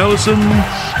Mark Allison,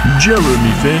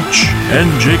 Jeremy Finch,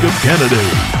 and Jacob Kennedy.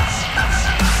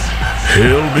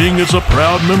 Hell-Ming is a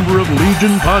proud member of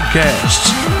Legion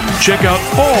Podcasts. Check out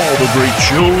all the great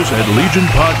shows at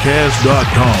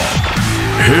legionpodcast.com.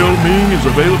 Hell-Ming is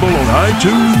available on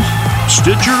iTunes,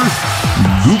 Stitcher,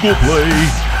 Google Play,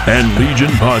 and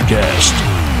Legion Podcast.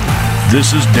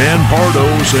 This is Dan Pardo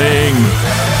saying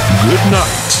good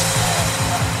night.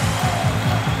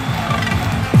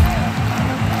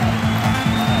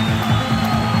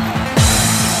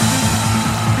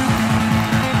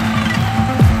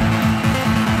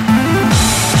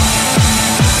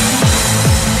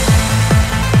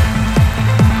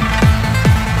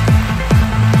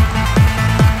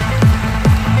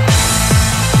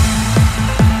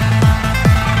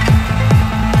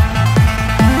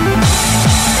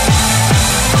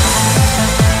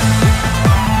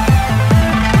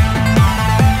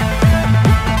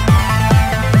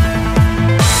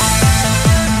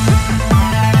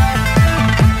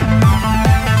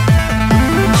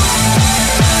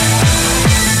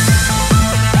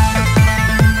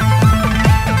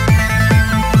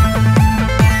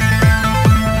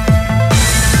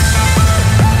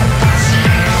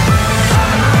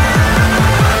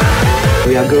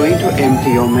 We are going to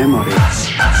empty your memory.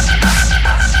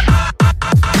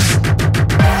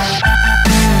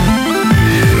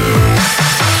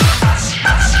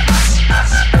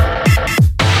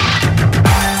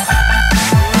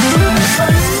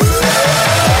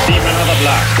 Demon of the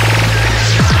Black.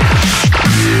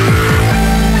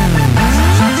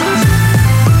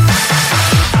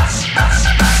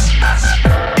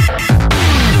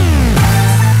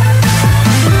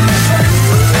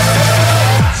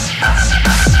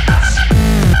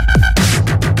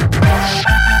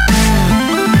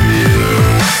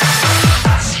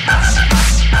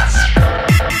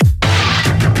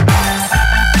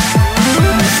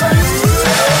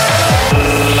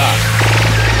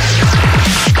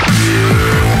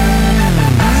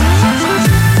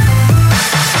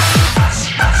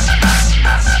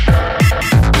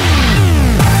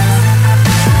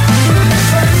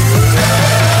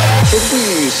 Should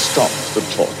we stop the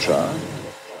torture?